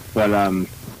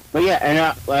 but yeah,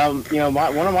 and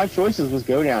one of my choices was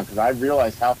Go Down because I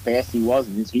realized how fast he was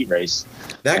in his heat race.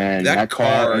 That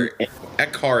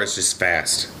car is just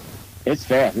fast. It's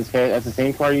fast. It's fast. That's the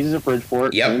same car he uses at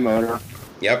Bridgeport. Yep. Same motor.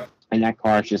 Yep. And that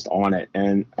car is just on it.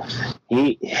 And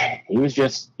he was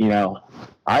just,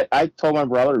 I told my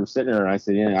brother who was sitting there, and I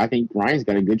said, I think Ryan's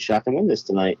got a good shot to win this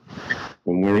tonight.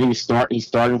 And where he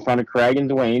started in front of Craig and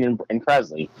Dwayne and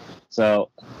Kresley. So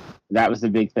that was the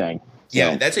big thing.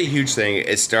 Yeah, that's a huge thing.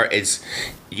 It's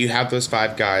you have those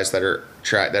 5 guys that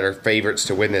are favorites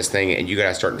to win this thing, and you got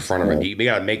to start in front of them. You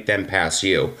got to make them pass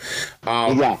you.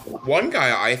 Exactly. One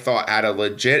guy I thought had a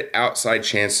legit outside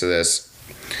chance to this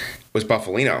was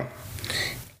Buffalino.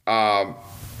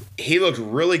 He looked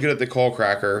really good at the Coal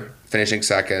Cracker, finishing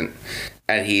second,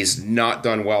 and he's not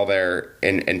done well there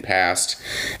in past.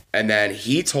 And then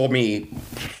he told me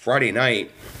Friday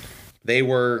night they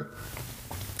were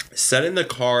setting the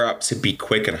car up to be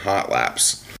quick in hot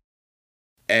laps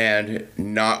and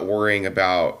not worrying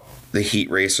about the heat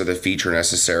race or the feature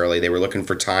necessarily. They were looking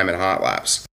for time in hot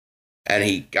laps. And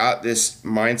he got this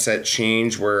mindset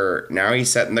change where now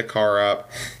he's setting the car up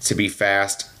to be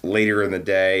fast later in the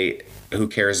day. Who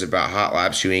cares about hot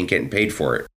laps? You ain't getting paid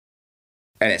for it.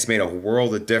 And it's made a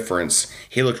world of difference.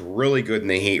 He looked really good in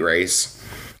the heat race.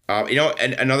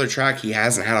 And another track he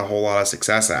hasn't had a whole lot of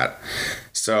success at.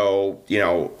 So,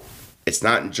 it's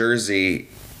not in Jersey.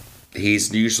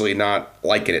 He's usually not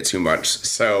liking it too much.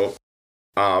 So,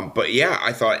 but yeah,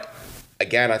 I thought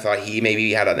he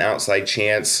maybe had an outside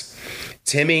chance.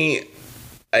 Timmy,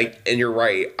 and you're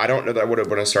right. I don't know that I would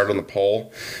have started on the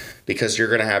pole because you're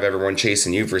going to have everyone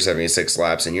chasing you for 76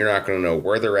 laps and you're not going to know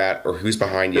where they're at or who's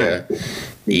behind you.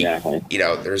 Exactly.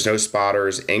 There's no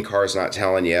spotters. In-car's not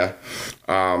telling you.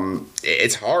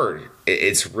 It's hard.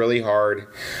 It's really hard.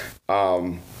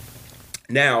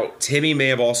 Now, Timmy may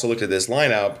have also looked at this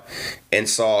lineup and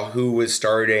saw who was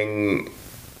starting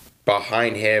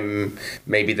behind him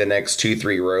maybe the next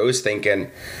 2-3 rows, thinking,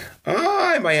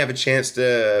 I might have a chance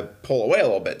to pull away a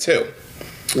little bit too.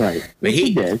 Right. But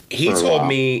he told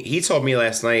me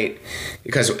last night,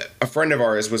 because a friend of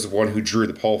ours was the one who drew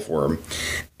the pole for him,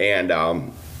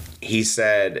 and he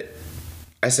said,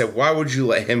 I said, why would you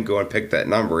let him go and pick that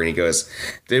number? And he goes,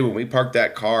 dude, when we parked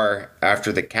that car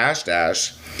after the Cash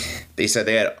Dash, they said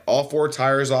they had all 4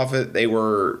 tires off it. They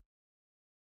were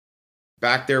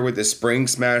back there with the spring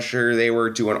smasher. They were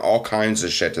doing all kinds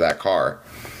of shit to that car.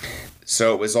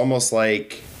 So it was almost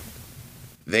like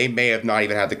they may have not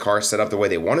even had the car set up the way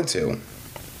they wanted to.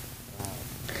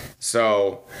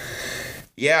 So,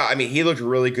 yeah, I mean, he looked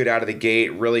really good out of the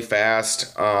gate, really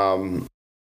fast.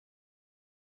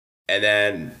 And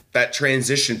then that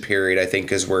transition period, I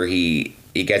think, is where he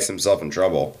gets himself in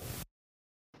trouble.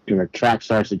 The track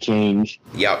starts to change.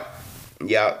 Yep.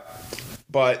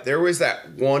 But there was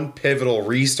that one pivotal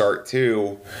restart,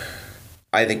 too.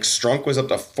 I think Strunk was up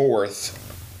to 4th,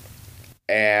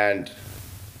 and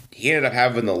he ended up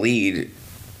having the lead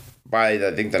by,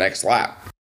 I think, the next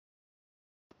lap.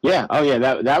 Yeah. Oh, yeah.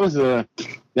 That was the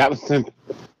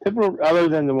pivotal, other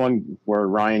than the one where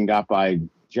Ryan got by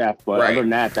Jeff. But Right. other than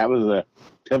that was a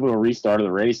pivotal restart of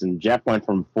the race. And Jeff went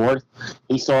from 4th.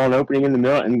 He saw an opening in the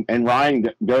middle, and Ryan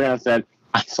go down and said,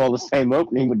 I saw the same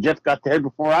opening, but Jeff got there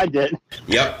before I did.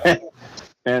 Yep.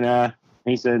 And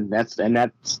he said that's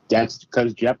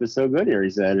because Jeff is so good here. He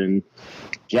said, and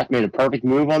Jeff made a perfect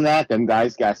move on that. Them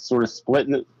guys got sort of split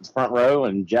in the front row,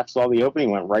 and Jeff saw the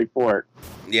opening, went right for it.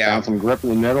 Yeah. Found some grip in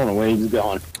the middle, and away he was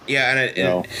going. Yeah,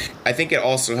 and I think it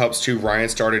also helps, too. Ryan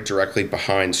started directly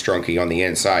behind Strunky on the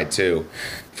inside, too,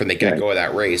 from the get-go of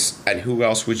that race. And who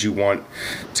else would you want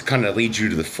to kind of lead you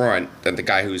to the front than the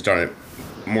guy who's done it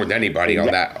more than anybody in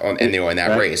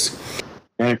that race?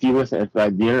 And if you listen, I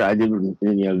did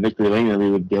Victory Lane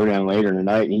interview with Go Down later in the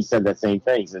night, and he said that same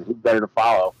thing. He said, "Who's better to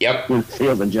follow?" Yep. In the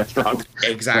field than Jeff Strunk.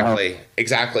 Exactly.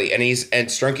 And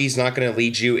Strunky's not going to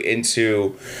lead you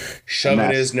into shoving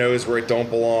his nose where it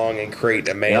don't belong and create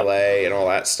a melee and all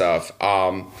that stuff.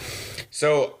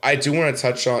 So I do want to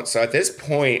touch on. So at this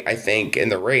point, I think in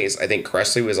the race, I think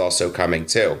Kressley was also coming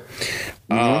too.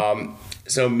 Mm-hmm.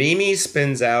 So Mimi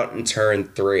spins out in turn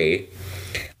 3.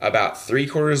 About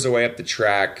 3/4 of the way up the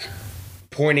track,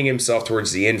 pointing himself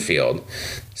towards the infield.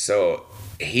 So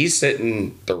he's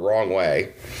sitting the wrong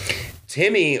way.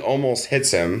 Timmy almost hits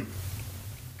him.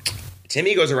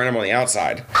 Timmy goes around him on the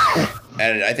outside.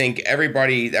 And I think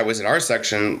everybody that was in our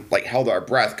section held our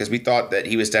breath because we thought that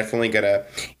he was definitely going to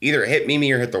either hit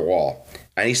Mimi or hit the wall.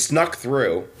 And he snuck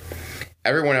through.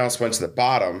 Everyone else went to the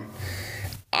bottom.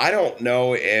 I don't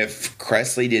know if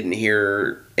Kressley didn't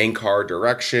hear in-car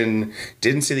direction,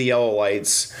 didn't see the yellow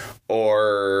lights,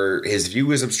 or his view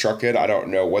was obstructed. I don't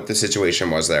know what the situation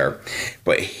was there.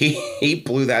 But he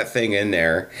blew that thing in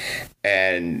there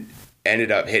and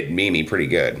ended up hitting Mimi pretty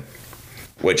good.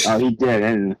 He did,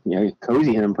 and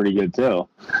Cozy hit him pretty good too.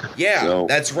 Yeah,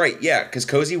 that's right. Yeah, because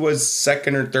Cozy was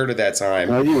 2nd or 3rd at that time.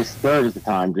 Cozy was 3rd at the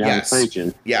time.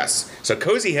 Yes. So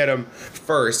Cozy hit him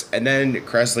first, and then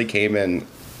Kressley came in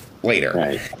later.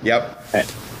 Right. Yep.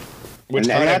 Which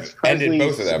kind of ended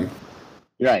both of them.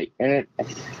 Right, and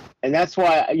that's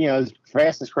why as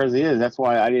fast as Kressley is, that's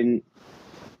why I didn't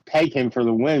peg him for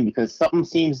the win, because something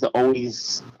seems to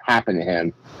always happen to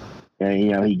him.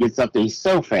 And, he gets up there. He's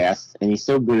so fast, and he's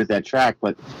so good at that track,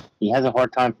 but he has a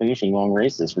hard time finishing long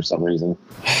races for some reason.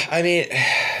 I mean,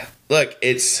 look,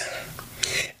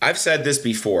 I've said this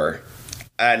before,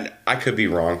 and I could be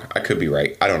wrong. I could be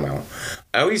right. I don't know.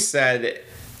 I always said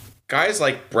guys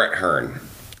like Brett Hearn,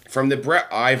 from the Brett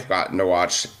I've gotten to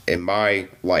watch in my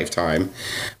lifetime,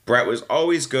 Brett was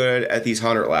always good at these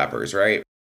 100-lappers, right?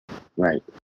 Right.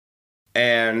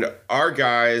 And our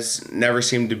guys never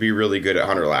seemed to be really good at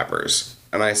 100-lappers.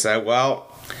 And I said,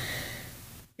 well,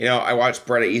 I watched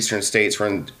Brett at Eastern States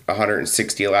run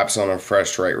 160 laps on a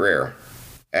fresh right rear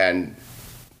and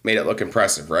made it look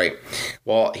impressive, right?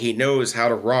 Well, he knows how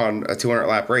to run a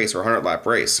 200-lap race or 100-lap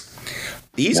race.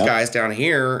 These guys down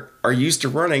here are used to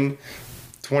running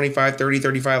 25, 30,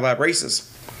 35-lap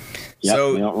races. Yep,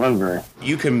 so they don't run very.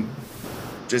 You can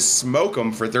just smoke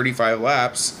them for 35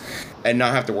 laps and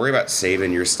not have to worry about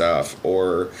saving your stuff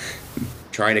or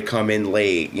trying to come in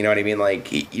late. You know what I mean?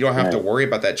 You don't have to worry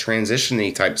about that transition-y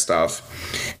type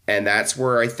stuff. And that's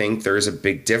where I think there's a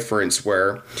big difference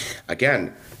where,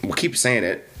 again, we'll keep saying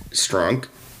it, Strunk,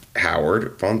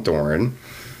 Howard, Von Doren,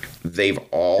 they've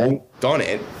all done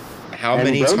it. How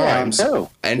many times?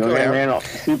 And Godin ran a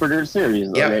Super Dirt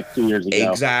Series 2 years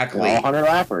ago. Exactly. All 100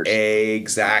 lappers.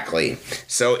 Exactly.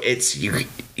 So it's you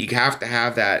have to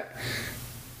have that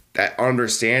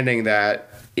understanding that,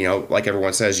 like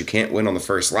everyone says, you can't win on the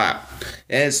first lap.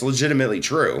 And it's legitimately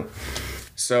true.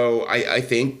 So I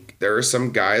think there are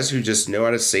some guys who just know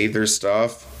how to save their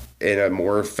stuff in a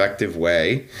more effective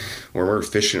way or more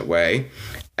efficient way.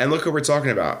 And look what we're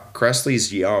talking about.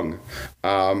 Kressley's young.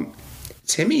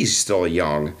 Timmy's still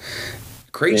young.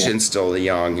 Creation's still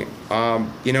young.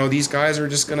 These guys are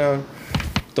just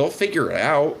they'll figure it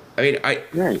out. I mean,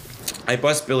 I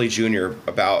bust Billy Jr.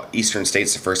 about Eastern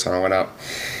States the first time I went up.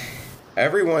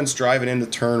 Everyone's driving into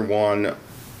turn 1,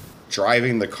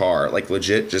 driving the car,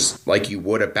 legit, just like you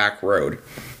would a back road.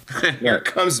 Here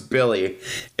comes Billy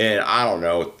in, I don't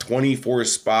know, 24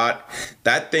 spot.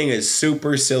 That thing is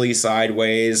super silly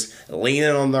sideways,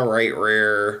 leaning on the right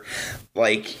rear.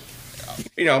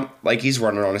 like he's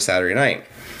running on a Saturday night.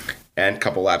 And a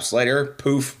couple laps later,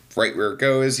 poof, right where it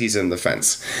goes, he's in the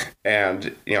fence.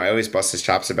 And, I always bust his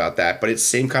chops about that. But it's the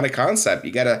same kind of concept.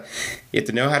 You have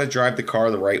to know how to drive the car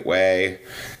the right way.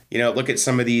 Look at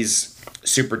some of these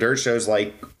super dirt shows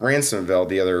like Ransomville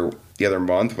the other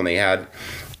month when they had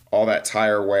all that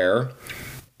tire wear.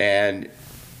 And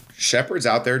Shepard's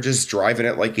out there just driving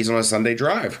it like he's on a Sunday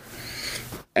drive.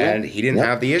 And he didn't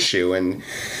have the issue. And,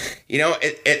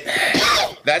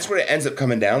 that's what it ends up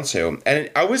coming down to.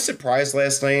 And I was surprised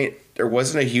last night there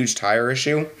wasn't a huge tire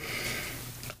issue.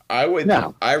 I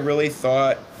really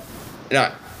thought,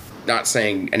 not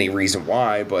saying any reason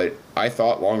why, but I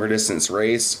thought longer distance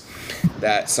race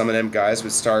that some of them guys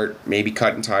would start maybe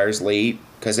cutting tires late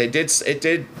because it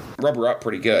did rubber up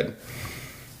pretty good.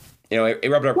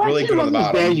 It rubbed up really good on the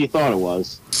bottom. As bad as you thought it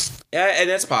was. Yeah, and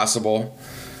that's possible.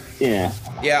 Yeah.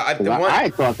 Yeah, I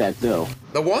thought that too.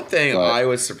 The one thing I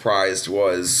was surprised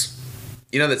was,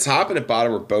 the top and the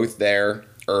bottom were both there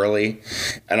early,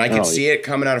 and I could see it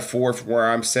coming out of 4 from where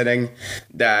I'm sitting,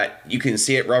 that you can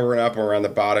see it rubbering up around the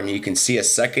bottom. You can see a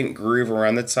second groove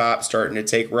around the top starting to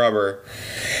take rubber.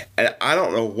 And I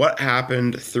don't know what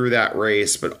happened through that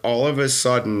race, but all of a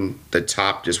sudden, the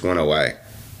top just went away.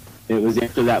 It was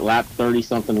after that lap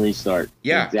 30-something restart.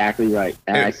 Yeah. Exactly right.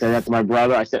 And I said that to my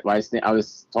brother. I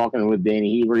was talking with Danny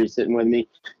Heber. He's sitting with me.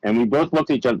 And we both looked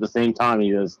at each other at the same time.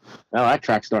 He goes, "Oh, that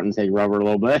track's starting to take rubber a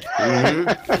little bit."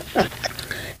 Mm-hmm.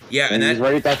 Yeah, and he was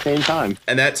right at that same time.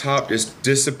 And that top just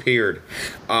disappeared.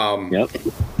 Yep.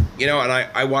 And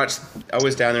I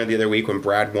was down there the other week when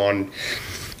Brad won.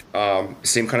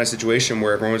 Same kind of situation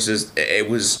where everyone was it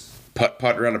was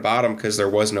putt around the bottom because there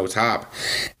was no top.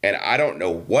 And I don't know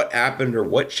what happened or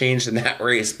what changed in that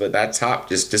race, but that top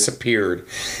just disappeared.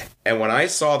 And when I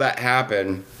saw that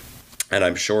happen, and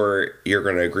I'm sure you're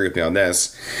going to agree with me on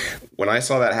this, when I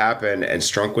saw that happen and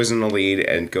Strunk was in the lead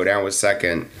and go down with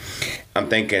second, I'm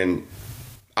thinking,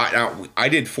 I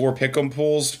did 4 pick'em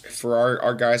pools for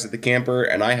our guys at the camper,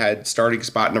 and I had starting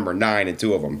spot number 9 in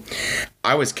 2 of them.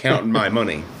 I was counting my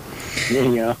money. There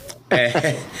you go.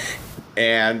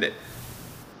 And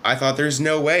I thought there's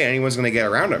no way anyone's going to get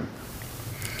around him.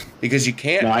 Because you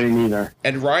can't. No, I didn't either.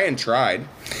 And Ryan tried.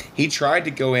 He tried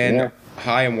to go in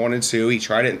high in 1 and 2. He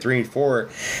tried it in 3 and 4.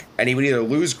 And he would either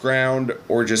lose ground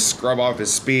or just scrub off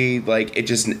his speed. Like,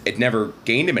 it never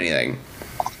gained him anything.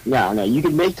 No. You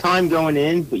could make time going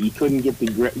in, but you couldn't get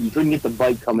the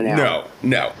bike coming out.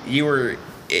 No. You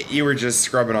were just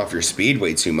scrubbing off your speed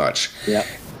way too much. Yeah.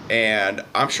 And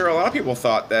I'm sure a lot of people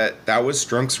thought that was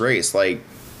Strunk's race.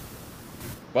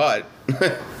 But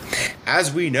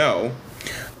as we know,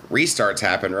 restarts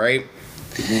happen, right?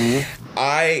 Mm-hmm.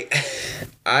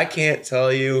 I can't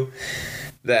tell you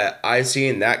that I've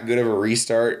seen that good of a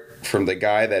restart from the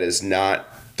guy that is not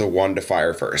the one to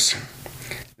fire first.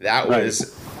 That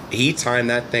was, he timed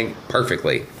that thing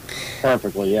perfectly.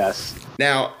 Perfectly, yes.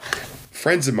 Now,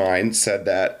 friends of mine said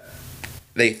that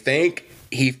they think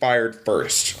he fired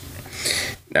first.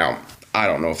 Now, I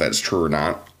don't know if that's true or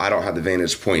not. I don't have the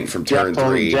vantage point from turn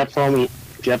 3. Jeff told me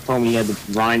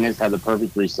Ryan has had the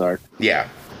perfect restart. Yeah.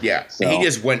 So.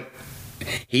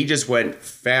 He just went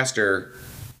faster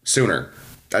sooner.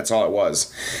 That's all it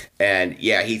was. And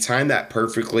yeah, he timed that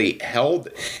perfectly, held.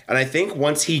 And I think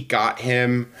once he got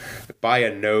him by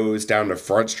a nose down the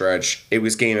front stretch, it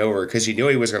was game over because you knew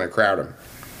he was going to crowd him.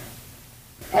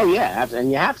 Oh, yeah.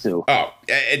 And you have to. Oh,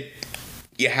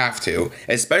 you have to.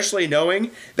 Especially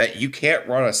knowing that you can't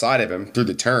run aside of him through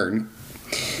the turn.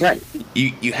 Right.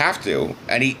 You have to.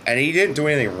 And he didn't do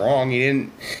anything wrong. He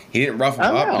didn't rough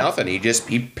him up, nothing. He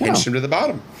pinched him to the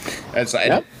bottom. And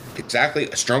so, exactly,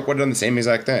 Strunk would have done the same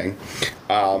exact thing.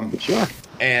 Sure.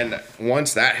 And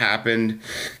once that happened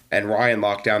and Ryan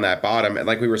locked down that bottom, and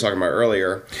like we were talking about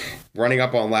earlier, running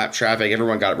up on lap traffic,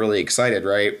 everyone got really excited,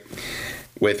 right?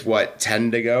 With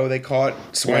 10 to go, they caught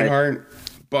Swinehart. Right.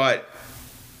 But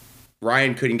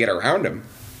Ryan couldn't get around him.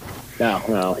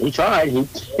 No, he tried.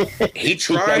 He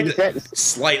tried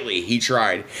slightly. He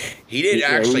tried. He didn't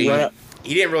actually.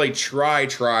 He didn't really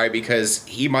try because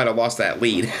he might have lost that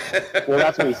lead. Well,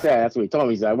 that's what he said. That's what he told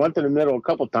me. He said, I went to the middle a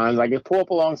couple times. I could pull up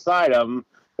alongside of him,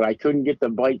 but I couldn't get the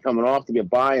bike coming off to get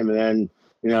by him. And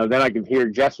then, then I could hear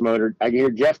Jeff's motor. I could hear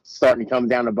Jeff starting to come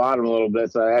down the bottom a little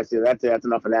bit. So that's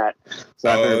enough of that.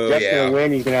 So if Jeff's going to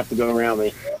win, he's going to have to go around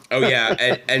me. Oh,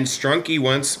 yeah. And Strunky,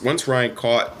 once Ryan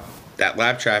caught that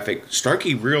lap traffic,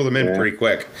 Strunky reeled him in pretty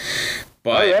quick.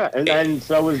 But and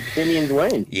so was Timmy and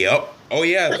Dwayne. Yep. Oh,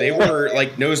 yeah, they were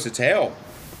like nose to tail.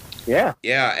 Yeah.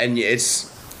 Yeah, and it's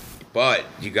but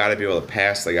you got to be able to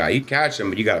pass the guy. You catch him,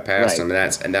 but you got to pass him,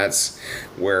 and that's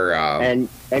where. And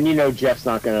Jeff's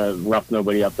not going to rough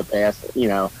nobody up to pass.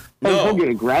 He'll get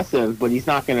aggressive, but he's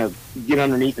not going to get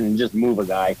underneath and just move a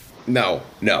guy. No.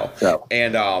 So.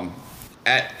 And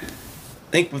I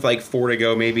think with like 4 to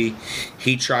go, maybe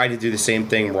he tried to do the same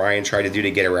thing Ryan tried to do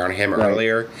to get around him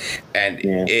earlier, and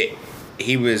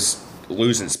he was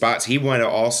losing spots. He would have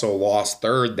also lost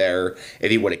third there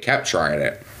if he would have kept trying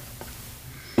it.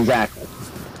 Exactly.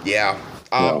 Yeah.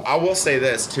 I will say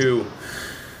this too.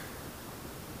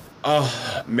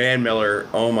 Oh, Man Miller.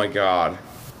 Oh my God.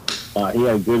 He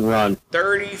had a good run.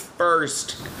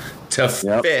 31st to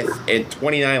 5th in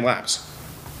 29 laps.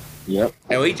 Yep.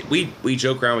 And we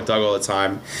joke around with Doug all the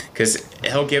time because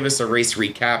he'll give us a race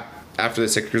recap after the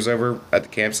Sixers over at the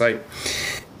campsite.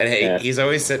 And he's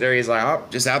always sitting there. He's like, oh,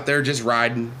 just out there, just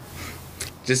riding.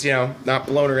 Just, not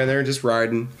blowing her in there, just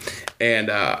riding.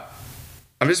 And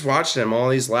I'm just watching him all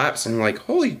these laps, and I'm like,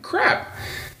 holy crap,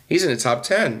 he's in the top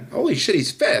 10. Holy shit,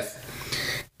 he's 5th.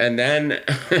 And then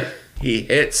he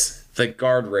hits the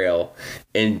guardrail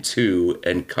in 2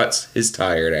 and cuts his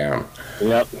tire down.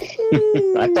 Yep.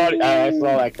 I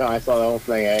saw the whole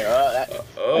thing. I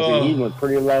said he went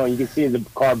pretty low, and you can see the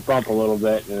car bump a little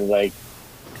bit, and like.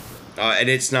 And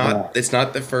it's not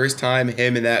the first time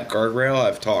him and that guardrail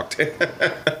have talked.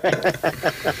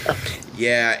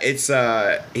 Yeah, it's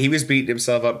he was beating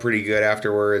himself up pretty good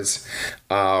afterwards.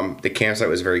 The campsite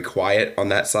was very quiet on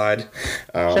that side.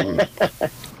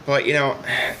 But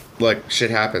look,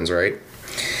 shit happens, right?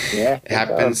 Yeah. It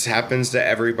happens to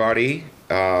everybody.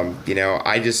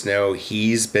 I just know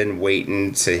he's been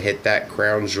waiting to hit that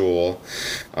crown jewel,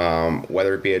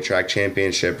 whether it be a track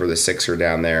championship or the Sixer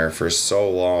down there, for so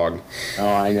long. Oh,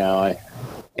 I know.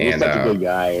 He's such a good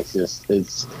guy.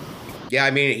 It's. Yeah,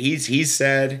 I mean, he's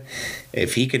said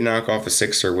if he could knock off a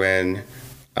Sixer win,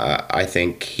 I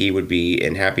think he would be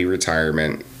in happy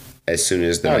retirement as soon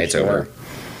as the night's over.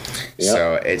 Yep.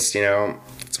 So it's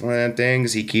it's one of them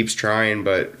things. He keeps trying,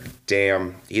 but.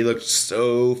 Damn, he looked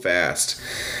so fast.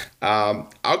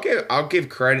 I'll give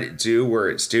credit due where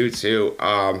it's due too.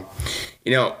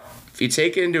 If you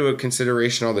take into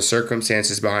consideration all the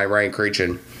circumstances behind Ryan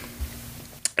Krejcin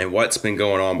and what's been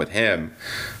going on with him,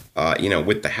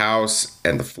 with the house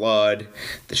and the flood,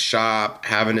 the shop,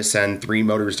 having to send 3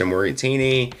 motors to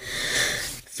Moritini,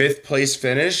 5th place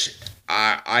finish,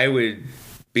 I would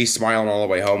be smiling all the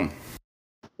way home.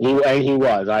 He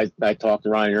was. I talked to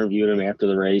Ryan, interviewed him after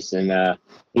the race, and the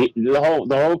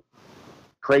whole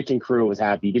Krejcin crew was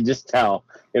happy. You could just tell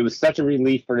it was such a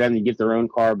relief for them to get their own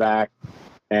car back,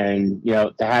 and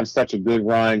to have such a good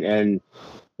run. And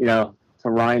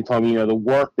for Ryan told me the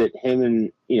work that him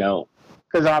and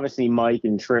because obviously Mike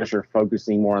and Trish are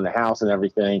focusing more on the house and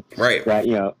everything. Right.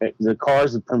 That the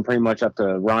cars have been pretty much up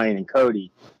to Ryan and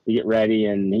Cody to get ready,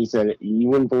 and he said you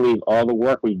wouldn't believe all the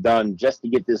work we've done just to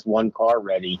get this one car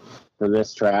ready for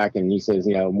this track. And he says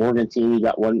Morgantini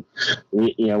got one.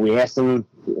 We asked him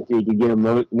if he could get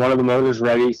one of the motors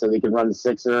ready so they could run the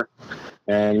Sixer,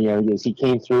 and he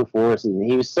came through for us, and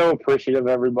he was so appreciative of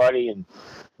everybody and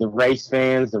the race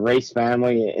fans, the race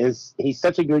family. He's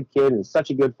such a good kid and such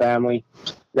a good family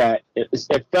that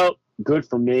it felt good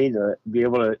for me to be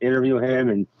able to interview him.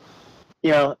 And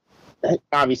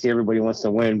obviously everybody wants to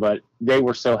win, but they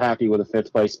were so happy with a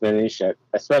 5th place finish,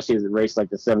 especially as a race like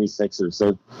the 76ers,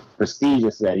 so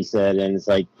prestigious that he said. And it's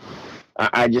like,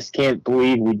 I just can't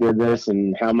believe we did this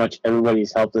and how much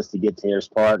everybody's helped us to get to Harris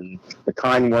Part, and the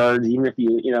kind words, even if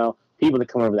people that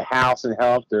come over the house and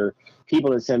helped, or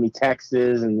people that send me texts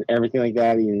and everything like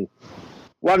that.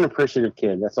 What an appreciative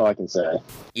kid. That's all I can say.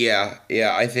 Yeah.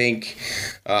 I think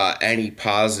any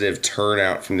positive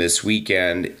turnout from this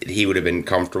weekend, he would have been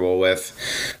comfortable with.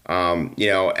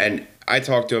 And I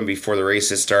talked to him before the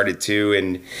races started too,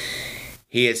 and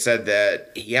he had said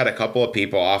that he had a couple of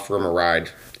people offer him a ride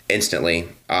instantly,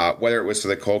 whether it was for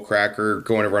the Coal Cracker,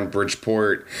 going to run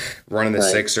Bridgeport, running the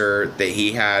Sixer, that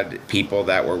he had people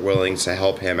that were willing to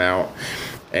help him out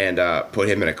and put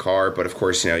him in a car. But of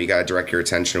course, you got to direct your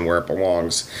attention where it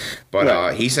belongs.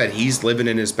 But he said he's living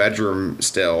in his bedroom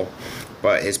still,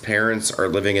 but his parents are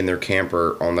living in their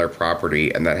camper on their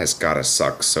property, and that has got to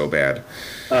suck so bad.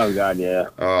 Oh, God, yeah.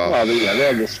 They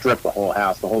had to strip the whole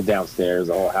house, the whole downstairs,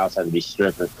 the whole house had to be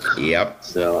stripped. Yep.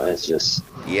 So it's just,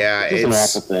 it's an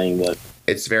awful thing. But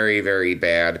it's very, very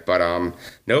bad. But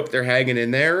nope, they're hanging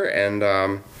in there, and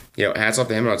hats off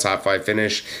to him on a top 5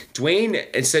 finish.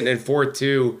 Dwayne is sitting in 4th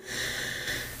too.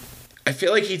 I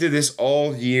feel like he did this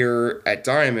all year at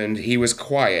Diamond. He was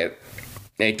quiet.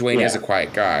 And Dwayne is a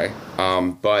quiet guy,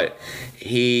 but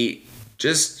he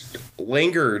just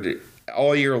lingered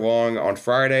all year long on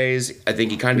Fridays. I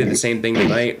think he kind of did the same thing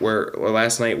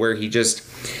last night where he just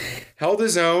held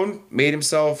his own, made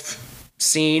himself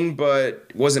seen,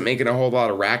 but wasn't making a whole lot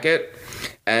of racket,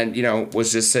 and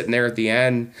was just sitting there at the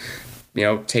end,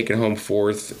 taking home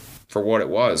fourth for what it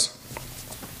was.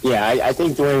 Yeah, I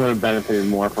think Dwayne would have benefited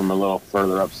more from a little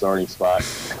further up starting spot.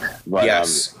 But,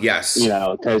 yes.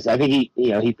 Because I think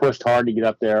he pushed hard to get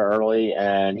up there early,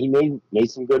 and he made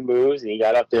some good moves, and he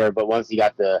got up there. But once you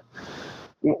get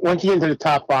into the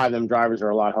top 5, them drivers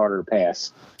are a lot harder to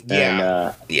pass.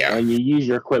 Yeah, and you use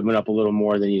your equipment up a little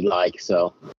more than you'd like.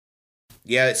 So.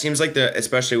 Yeah, it seems like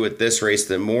especially with this race,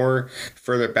 the more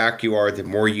further back you are, the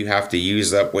more you have to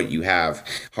use up what you have.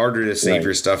 Harder to save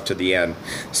your stuff to the end.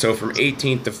 So from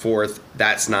 18th to 4th,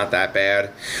 that's not that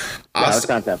bad. It's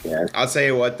not that bad. I'll tell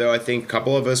you what, though, I think a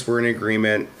couple of us were in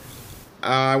agreement.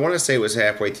 I want to say it was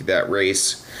halfway through that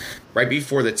race, right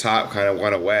before the top kind of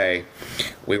went away.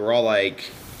 We were all like,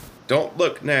 don't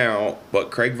look now, but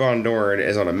Craig Von Dorn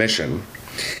is on a mission.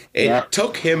 It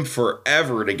took him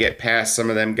forever to get past some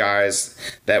of them guys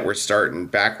that were starting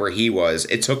back where he was.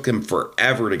 It took him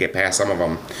forever to get past some of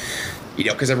them,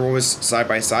 because everyone was side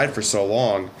by side for so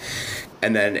long.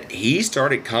 And then he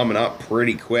started coming up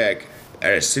pretty quick.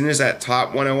 And as soon as that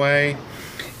top went away,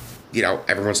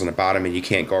 everyone's on the bottom and you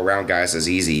can't go around guys as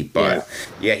easy. But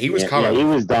he was coming. Yeah, he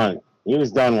was done. He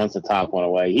was done once the top went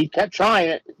away. He kept trying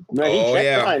it.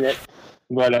 Trying it.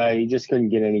 But he just couldn't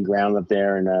get any ground up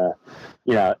there. And,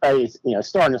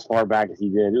 starting as far back as he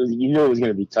did, you knew it was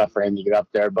going to be tough for him to get up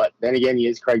there. But then again, he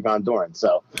is Craig Von Dorn.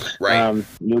 So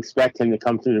you expect him to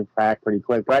come through the pack pretty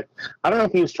quick. But I don't know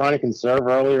if he was trying to conserve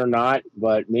early or not.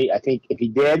 But I think if he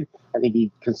did, I think he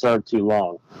conserved too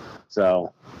long.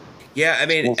 So. Yeah, I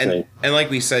mean, and like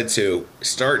we said, too,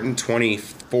 starting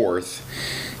 24th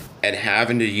and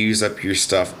having to use up your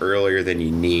stuff earlier than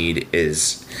you need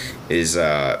is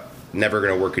never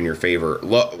going to work in your favor.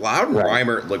 Loudon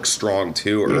Reimer looked strong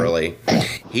too early.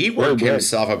 He worked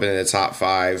himself up into the top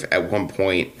 5 at one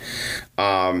point.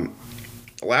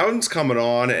 Loudon's coming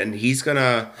on, and he's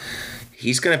gonna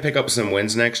pick up some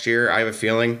wins next year. I have a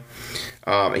feeling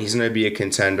he's going to be a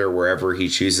contender wherever he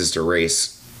chooses to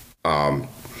race.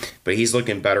 But he's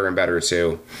looking better and better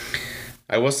too.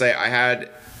 I will say I had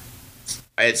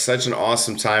such an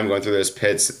awesome time going through those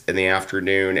pits in the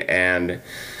afternoon, and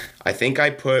I think I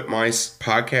put my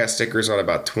podcast stickers on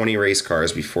about 20 race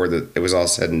cars before it was all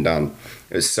said and done.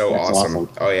 It was so awesome.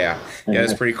 Oh yeah, it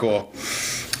was pretty cool.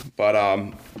 But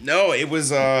no, it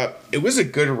was a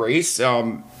good race.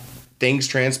 Things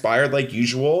transpired like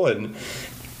usual, and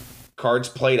cards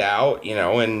played out.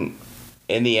 And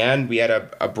in the end, we had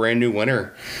a brand new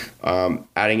winner,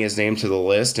 adding his name to the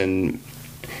list, and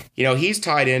he's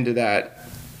tied into that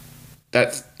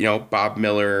Bob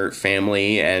Miller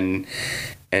family and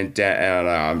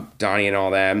Donnie and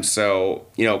all them. So,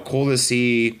 cool to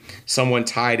see someone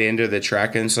tied into the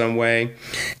Trek in some way,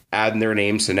 adding their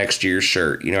names to next year's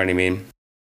shirt. You know what I mean?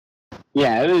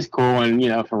 Yeah, it was cool. And,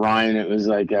 for Ryan, it was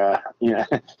like,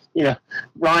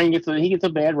 Ryan gets a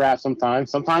bad rap sometimes.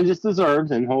 Sometimes it's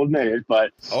deserved, and he'll admit it.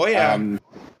 But,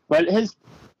 but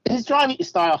his driving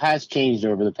style has changed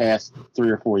over the past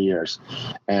 3 or 4 years,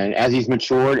 and as he's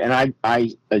matured, and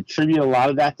I attribute a lot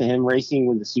of that to him racing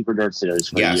with the Super Dirt Series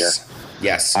for a year.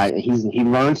 Yes. He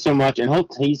learned so much, and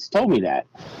he's told me that,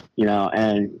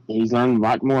 and he's learned a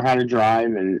lot more how to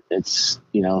drive, and it's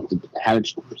how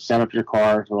to set up your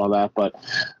car and all that. But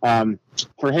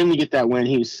for him to get that win,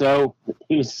 he was so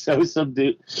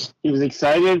subdued. He was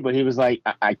excited, but he was like,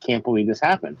 I can't believe this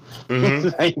happened.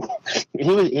 Mm-hmm.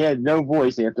 He had no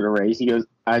voice after the race. He goes,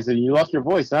 I said, you lost your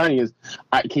voice, huh? And he goes,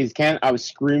 I was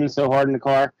screaming so hard in the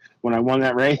car when I won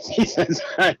that race. He says,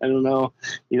 I don't know.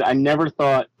 I never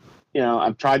thought,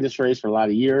 I've tried this race for a lot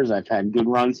of years. I've had good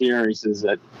runs here. He says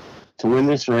that to win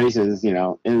this race is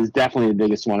definitely the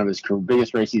biggest one of his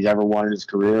biggest race he's ever won in his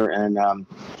career, and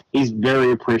he's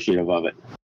very appreciative of it.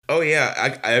 Oh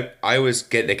yeah, I was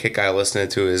getting a kick out of listening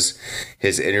to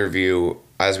his interview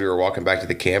as we were walking back to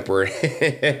the camper.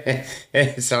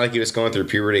 It sounded like he was going through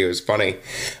puberty. It was funny.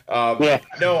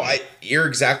 No, you're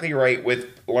exactly right with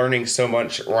learning so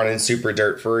much running Super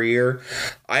Dirt for a year.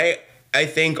 I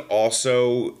think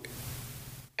also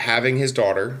having his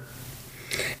daughter,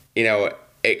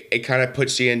 it kind of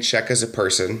puts you in check as a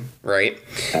person, right?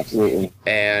 Absolutely.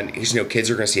 And kids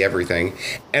are going to see everything,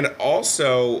 and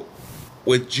also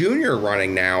with Junior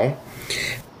running now,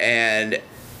 and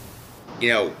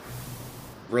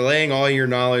relaying all your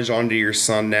knowledge onto your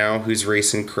son now, who's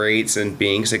racing crates and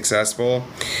being successful,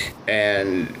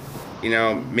 and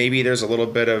maybe there's a little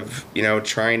bit of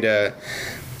trying to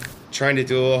trying to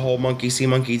do a whole monkey see,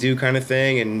 monkey do kind of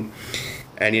thing,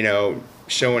 and you know,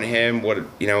 showing him what,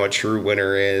 you know, a true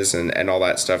winner is, and all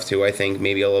that stuff too. I think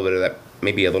maybe a little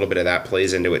bit of that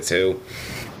plays into it too.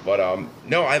 But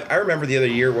no, I remember the other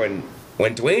year when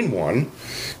Dwayne won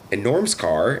in Norm's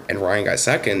car and Ryan got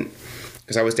second,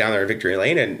 because I was down there at Victory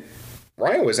Lane, and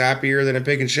Ryan was happier than a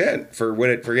pig in shit for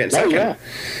getting second. Yeah.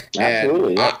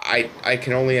 Absolutely. And I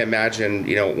can only imagine,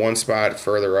 you know, one spot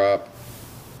further up,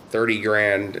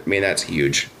 $30,000. I mean, that's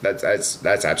huge. That's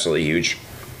absolutely huge.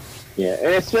 Yeah, and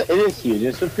it is huge.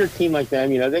 It's for a team like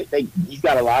them, you know, he's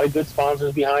got a lot of good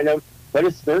sponsors behind him, but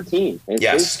it's their team. It's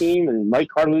his team and Mike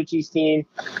Carlucci's team,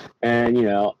 and you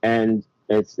know, and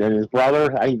his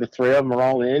brother. I think the three of them are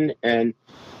all in, and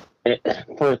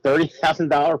for a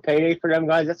 $30,000 payday for them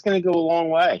guys, that's going to go a long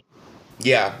way.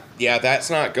 Yeah, that's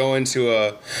not going to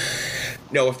a,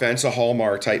 no offense, a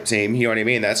Hallmark type team. You know what I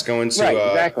mean? That's going to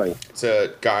exactly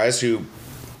to guys who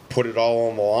put it all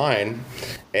on the line.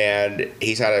 And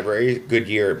he's had a very good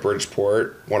year at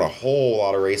Bridgeport, won a whole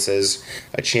lot of races,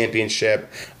 a championship.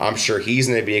 I'm sure he's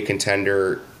going to be a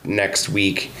contender next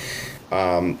week,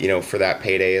 you know, for that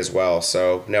payday as well.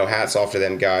 So, no, hats off to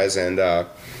them guys, and,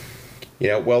 you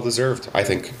know, well-deserved, I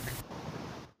think.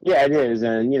 Yeah, it is.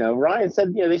 And, you know, Ryan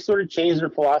said, you know, they sort of changed their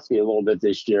philosophy a little bit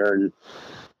this year. And,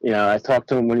 you know, I talked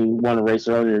to him when he won a race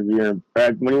earlier in the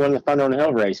year. When he won the Thunder on the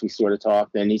Hill race, we sort of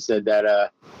talked, and he said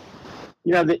that,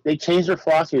 you know, they changed their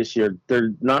philosophy this year.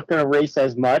 They're not going to race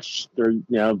as much. They're, you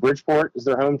know, Bridgeport is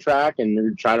their home track, and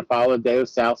they're trying to follow the Deo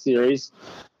South Series.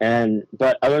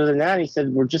 But other than that, he said,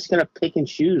 we're just going to pick and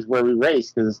choose where we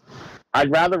race, because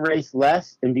I'd rather race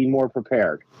less and be more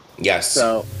prepared. Yes.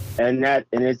 So, and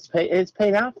it's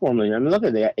paid out for me. I mean, look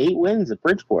at, they got 8 wins at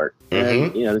Bridgeport,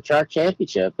 and you know, the track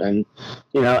championship, and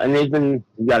you know, and you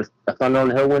got a Thunder on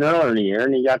the Hill win earlier in the year,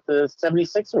 and you got the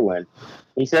 76er win.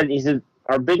 He said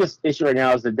our biggest issue right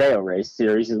now is the Deo race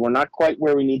series. Is we're not quite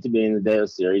where we need to be in the Deo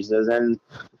series, and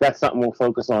that's something we'll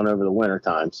focus on over the winter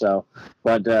time. So,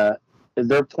 but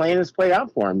their plan is played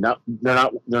out for them.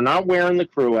 They're not wearing the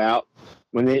crew out.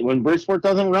 When Bridgeport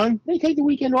doesn't run, they take the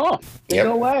weekend off. They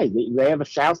go away. They have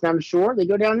a house down the shore. They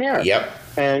go down there. Yep.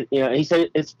 And you know, he said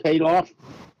it's paid off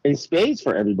in spades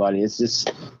for everybody. It's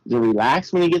just they're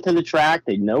relaxed when you get to the track.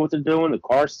 They know what they're doing. The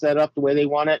car's set up the way they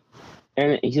want it.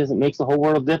 And he says it makes the whole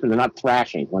world different. They're not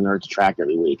thrashing when they're at the track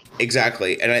every week.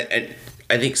 Exactly. And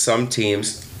I think some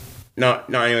teams,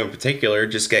 not anyone in particular,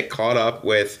 just get caught up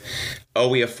with, oh,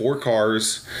 we have 4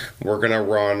 cars. We're going to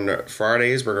run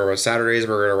Fridays. We're going to run Saturdays.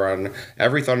 We're going to run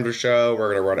every Thunder show.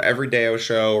 We're going to run every Deo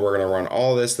show. We're going to run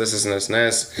all this, and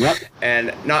this. Yep.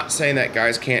 And not saying that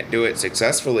guys can't do it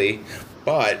successfully,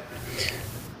 but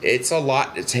it's a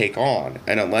lot to take on.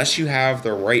 And unless you have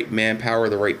the right manpower,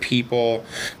 the right people,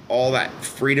 all that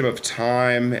freedom of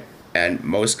time, and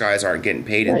most guys aren't getting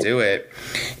paid to do it,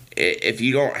 if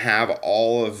you don't have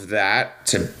all of that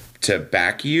to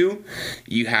back you,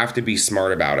 you have to be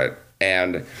smart about it.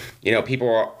 And, you know, people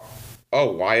are,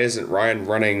 oh, why isn't Ryan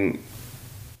running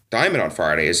Diamond on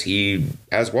Fridays? He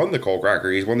has won the Coal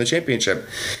Cracker. He's won the championship.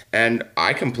 And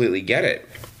I completely get it.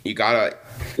 You got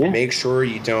to make sure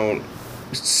you don't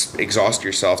exhaust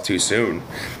yourself too soon,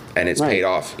 and it's paid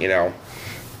off, you know.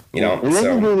 And they've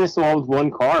been doing this all with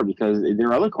one car, because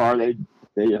their other car, they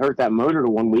hurt that motor the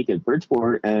 1 week at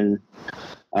Bridgeport, and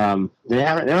they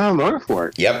don't have a motor for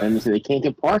it. Yep. And so they can't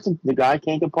get parts, and the guy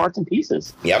can't get parts and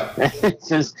pieces. Yep. It's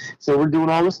just, so we're doing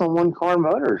all this on one car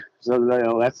motor. So, you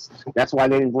know, that's why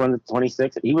they didn't run the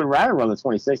 26. He would rather run the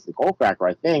 26, the Coal Cracker,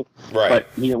 I think. Right. But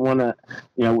he didn't want to,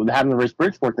 you know, with having to race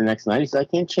Bridgeport the next night, he said, I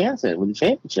can't chance it with the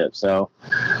championship. So,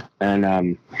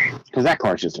 and because that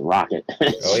car's just a rocket.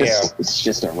 It's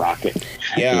just a rocket.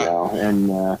 Yeah. You know,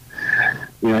 and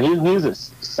you know, he was a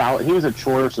solid. He was a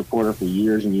Troyer supporter for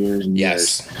years and years and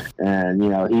years. And you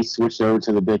know, he switched over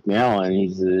to the Big Mail, and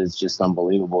it's just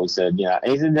unbelievable. He said, yeah,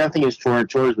 he said nothing is Troyer.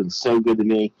 Troyer's been so good to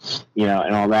me, you know,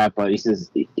 and all that. But he says,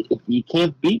 if you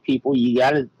can't beat people, you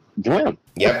got to join them.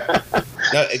 Yep.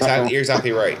 No, exactly. You're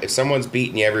exactly right. If someone's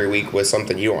beating you every week with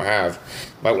something you don't have,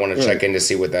 you might want to check in to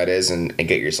see what that is and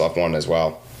get yourself one as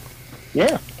well.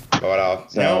 Yeah.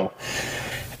 But no.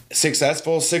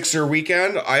 Successful Sixer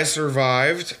weekend. I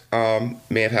survived.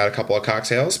 May have had a couple of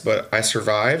cocktails, but I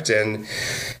survived, and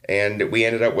we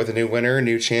ended up with a new winner,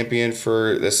 new champion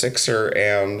for the Sixer,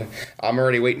 and I'm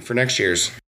already waiting for next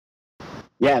year's.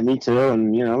 Yeah, me too.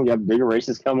 And you know, we got bigger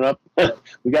races coming up.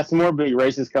 We got some more big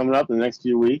races coming up in the next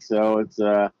few weeks, so it's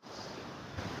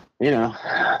you know,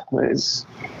 it's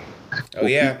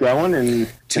keep going,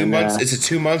 and 2 months. It's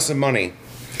 2 months of money.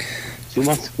 2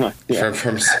 months of money. Yeah.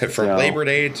 From Labor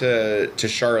Day to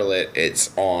Charlotte,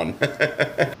 it's on.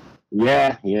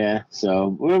 Yeah.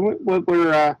 So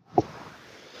we're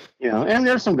and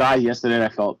there's some guys yesterday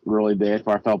that I felt really bad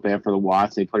for. I felt bad for the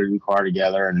Watts. They put a new car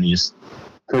together and they just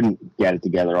couldn't get it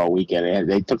together all weekend.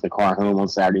 They took the car home on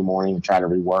Saturday morning and tried to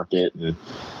rework it, and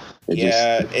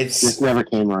it just never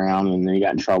came around. And then he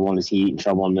got in trouble in his heat, in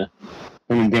trouble in him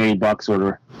and Danny Buck sort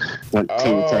of went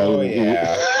toe-to-toe. Oh,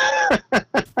 yeah.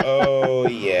 Oh,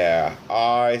 yeah.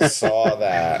 I saw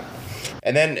that.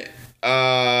 And then,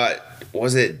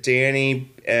 was it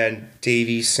Danny and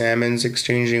Davey Salmons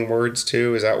exchanging words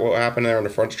too? Is that what happened there on the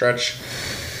front stretch?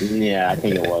 Yeah, I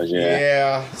think it was, yeah.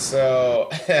 Yeah, so,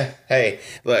 hey,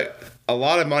 look, a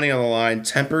lot of money on the line.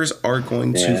 Tempers are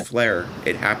going to flare.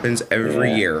 It happens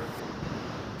every year.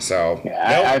 So,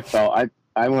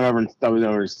 I went over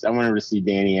to see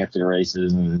Danny after the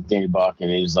races and Danny Buck, and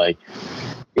he was like,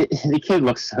 the kid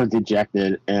looks so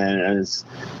dejected, and it's,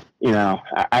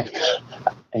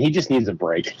 he just needs a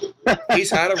break. He's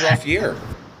had a rough year.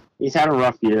 He's had a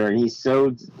rough year, and he's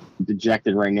so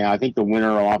dejected right now. I think the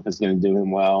winter off is going to do him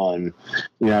well, and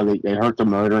they hurt the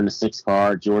motor in the 6th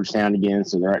car at Georgetown again,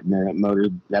 so that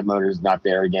motor is not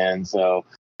there again. So,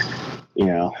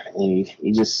 I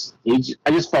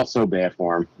just felt so bad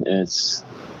for him. It's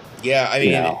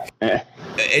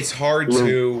it's hard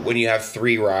to when you have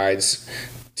 3 rides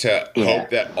to hope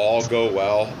that all go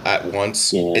well at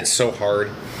once. Yeah. It's so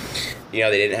hard. They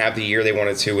didn't have the year they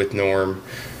wanted to with Norm.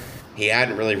 He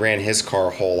hadn't really ran his car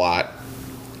a whole lot,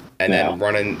 and then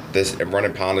running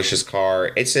Pondish's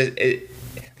car.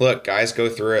 Look, guys go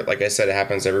through it. Like I said, it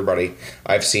happens to everybody.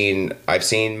 I've seen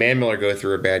Man Miller go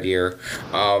through a bad year.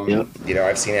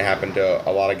 I've seen it happen to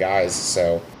a lot of guys.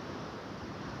 So,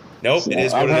 nope, it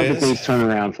is what it is. I hope things turn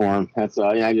around for him. That's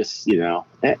all. I just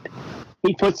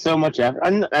he puts so much effort,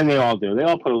 and they all do. They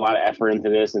all put a lot of effort into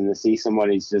this, and to see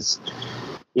somebody's just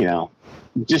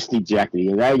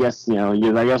dejected. I guess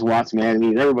Watt's mad at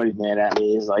me. Everybody's mad at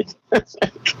me. He's like,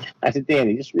 I said,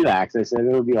 Danny, just relax. I said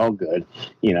it'll be all good.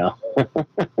 Yeah,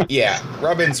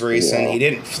 Rubbin's racing. He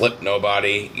didn't flip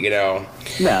nobody. No.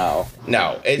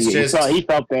 It's he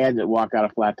felt bad to walk out a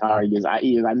flat tire. He goes, I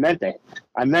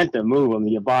meant to move him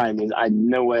to get by him. He goes,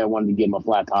 no way I wanted to give him a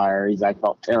flat tire. I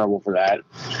felt terrible for that.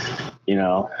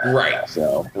 Right.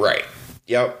 So right.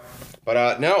 Yep.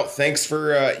 But no, thanks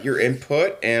for your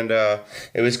input, and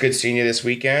it was good seeing you this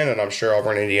weekend, and I'm sure I'll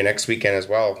run into you next weekend as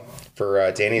well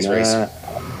for Danny's race.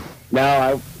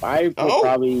 No, I will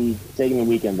probably taking the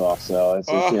weekend off, so it's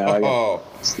just,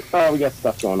 we got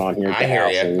stuff going on here. I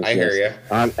hear you.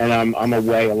 I'm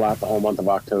away a lot the whole month of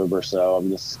October, so I'm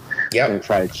just gonna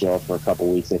try to chill for a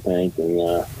couple weeks, I think,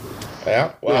 and.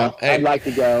 Hey, I'd like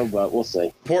to go, but we'll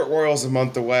see. Port Royal's a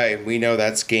month away. We know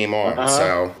that's game on,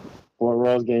 so. Port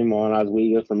Royal's game on.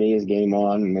 Oswego for me is game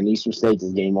on, and then Eastern States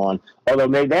is game on. Although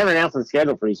they haven't announced the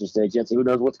schedule for Eastern States yet, so who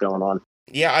knows what's going on.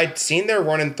 Yeah, I'd seen they're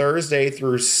running Thursday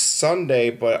through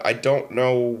Sunday, but I don't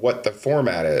know what the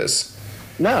format is.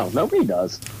 No, nobody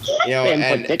does. They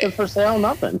haven't put tickets for sale,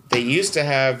 nothing. They used to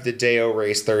have the Day-O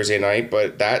race Thursday night,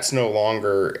 but that's no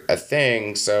longer a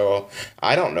thing, so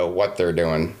I don't know what they're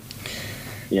doing.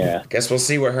 Yeah. Guess we'll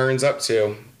see what Hearn's up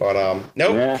to. But,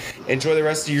 nope. Yeah. Enjoy the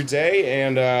rest of your day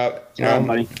and,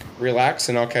 buddy. Relax,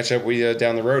 and I'll catch up with you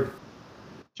down the road.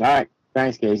 All right.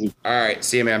 Thanks, Casey. All right.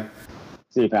 See you, man.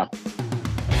 See you, pal.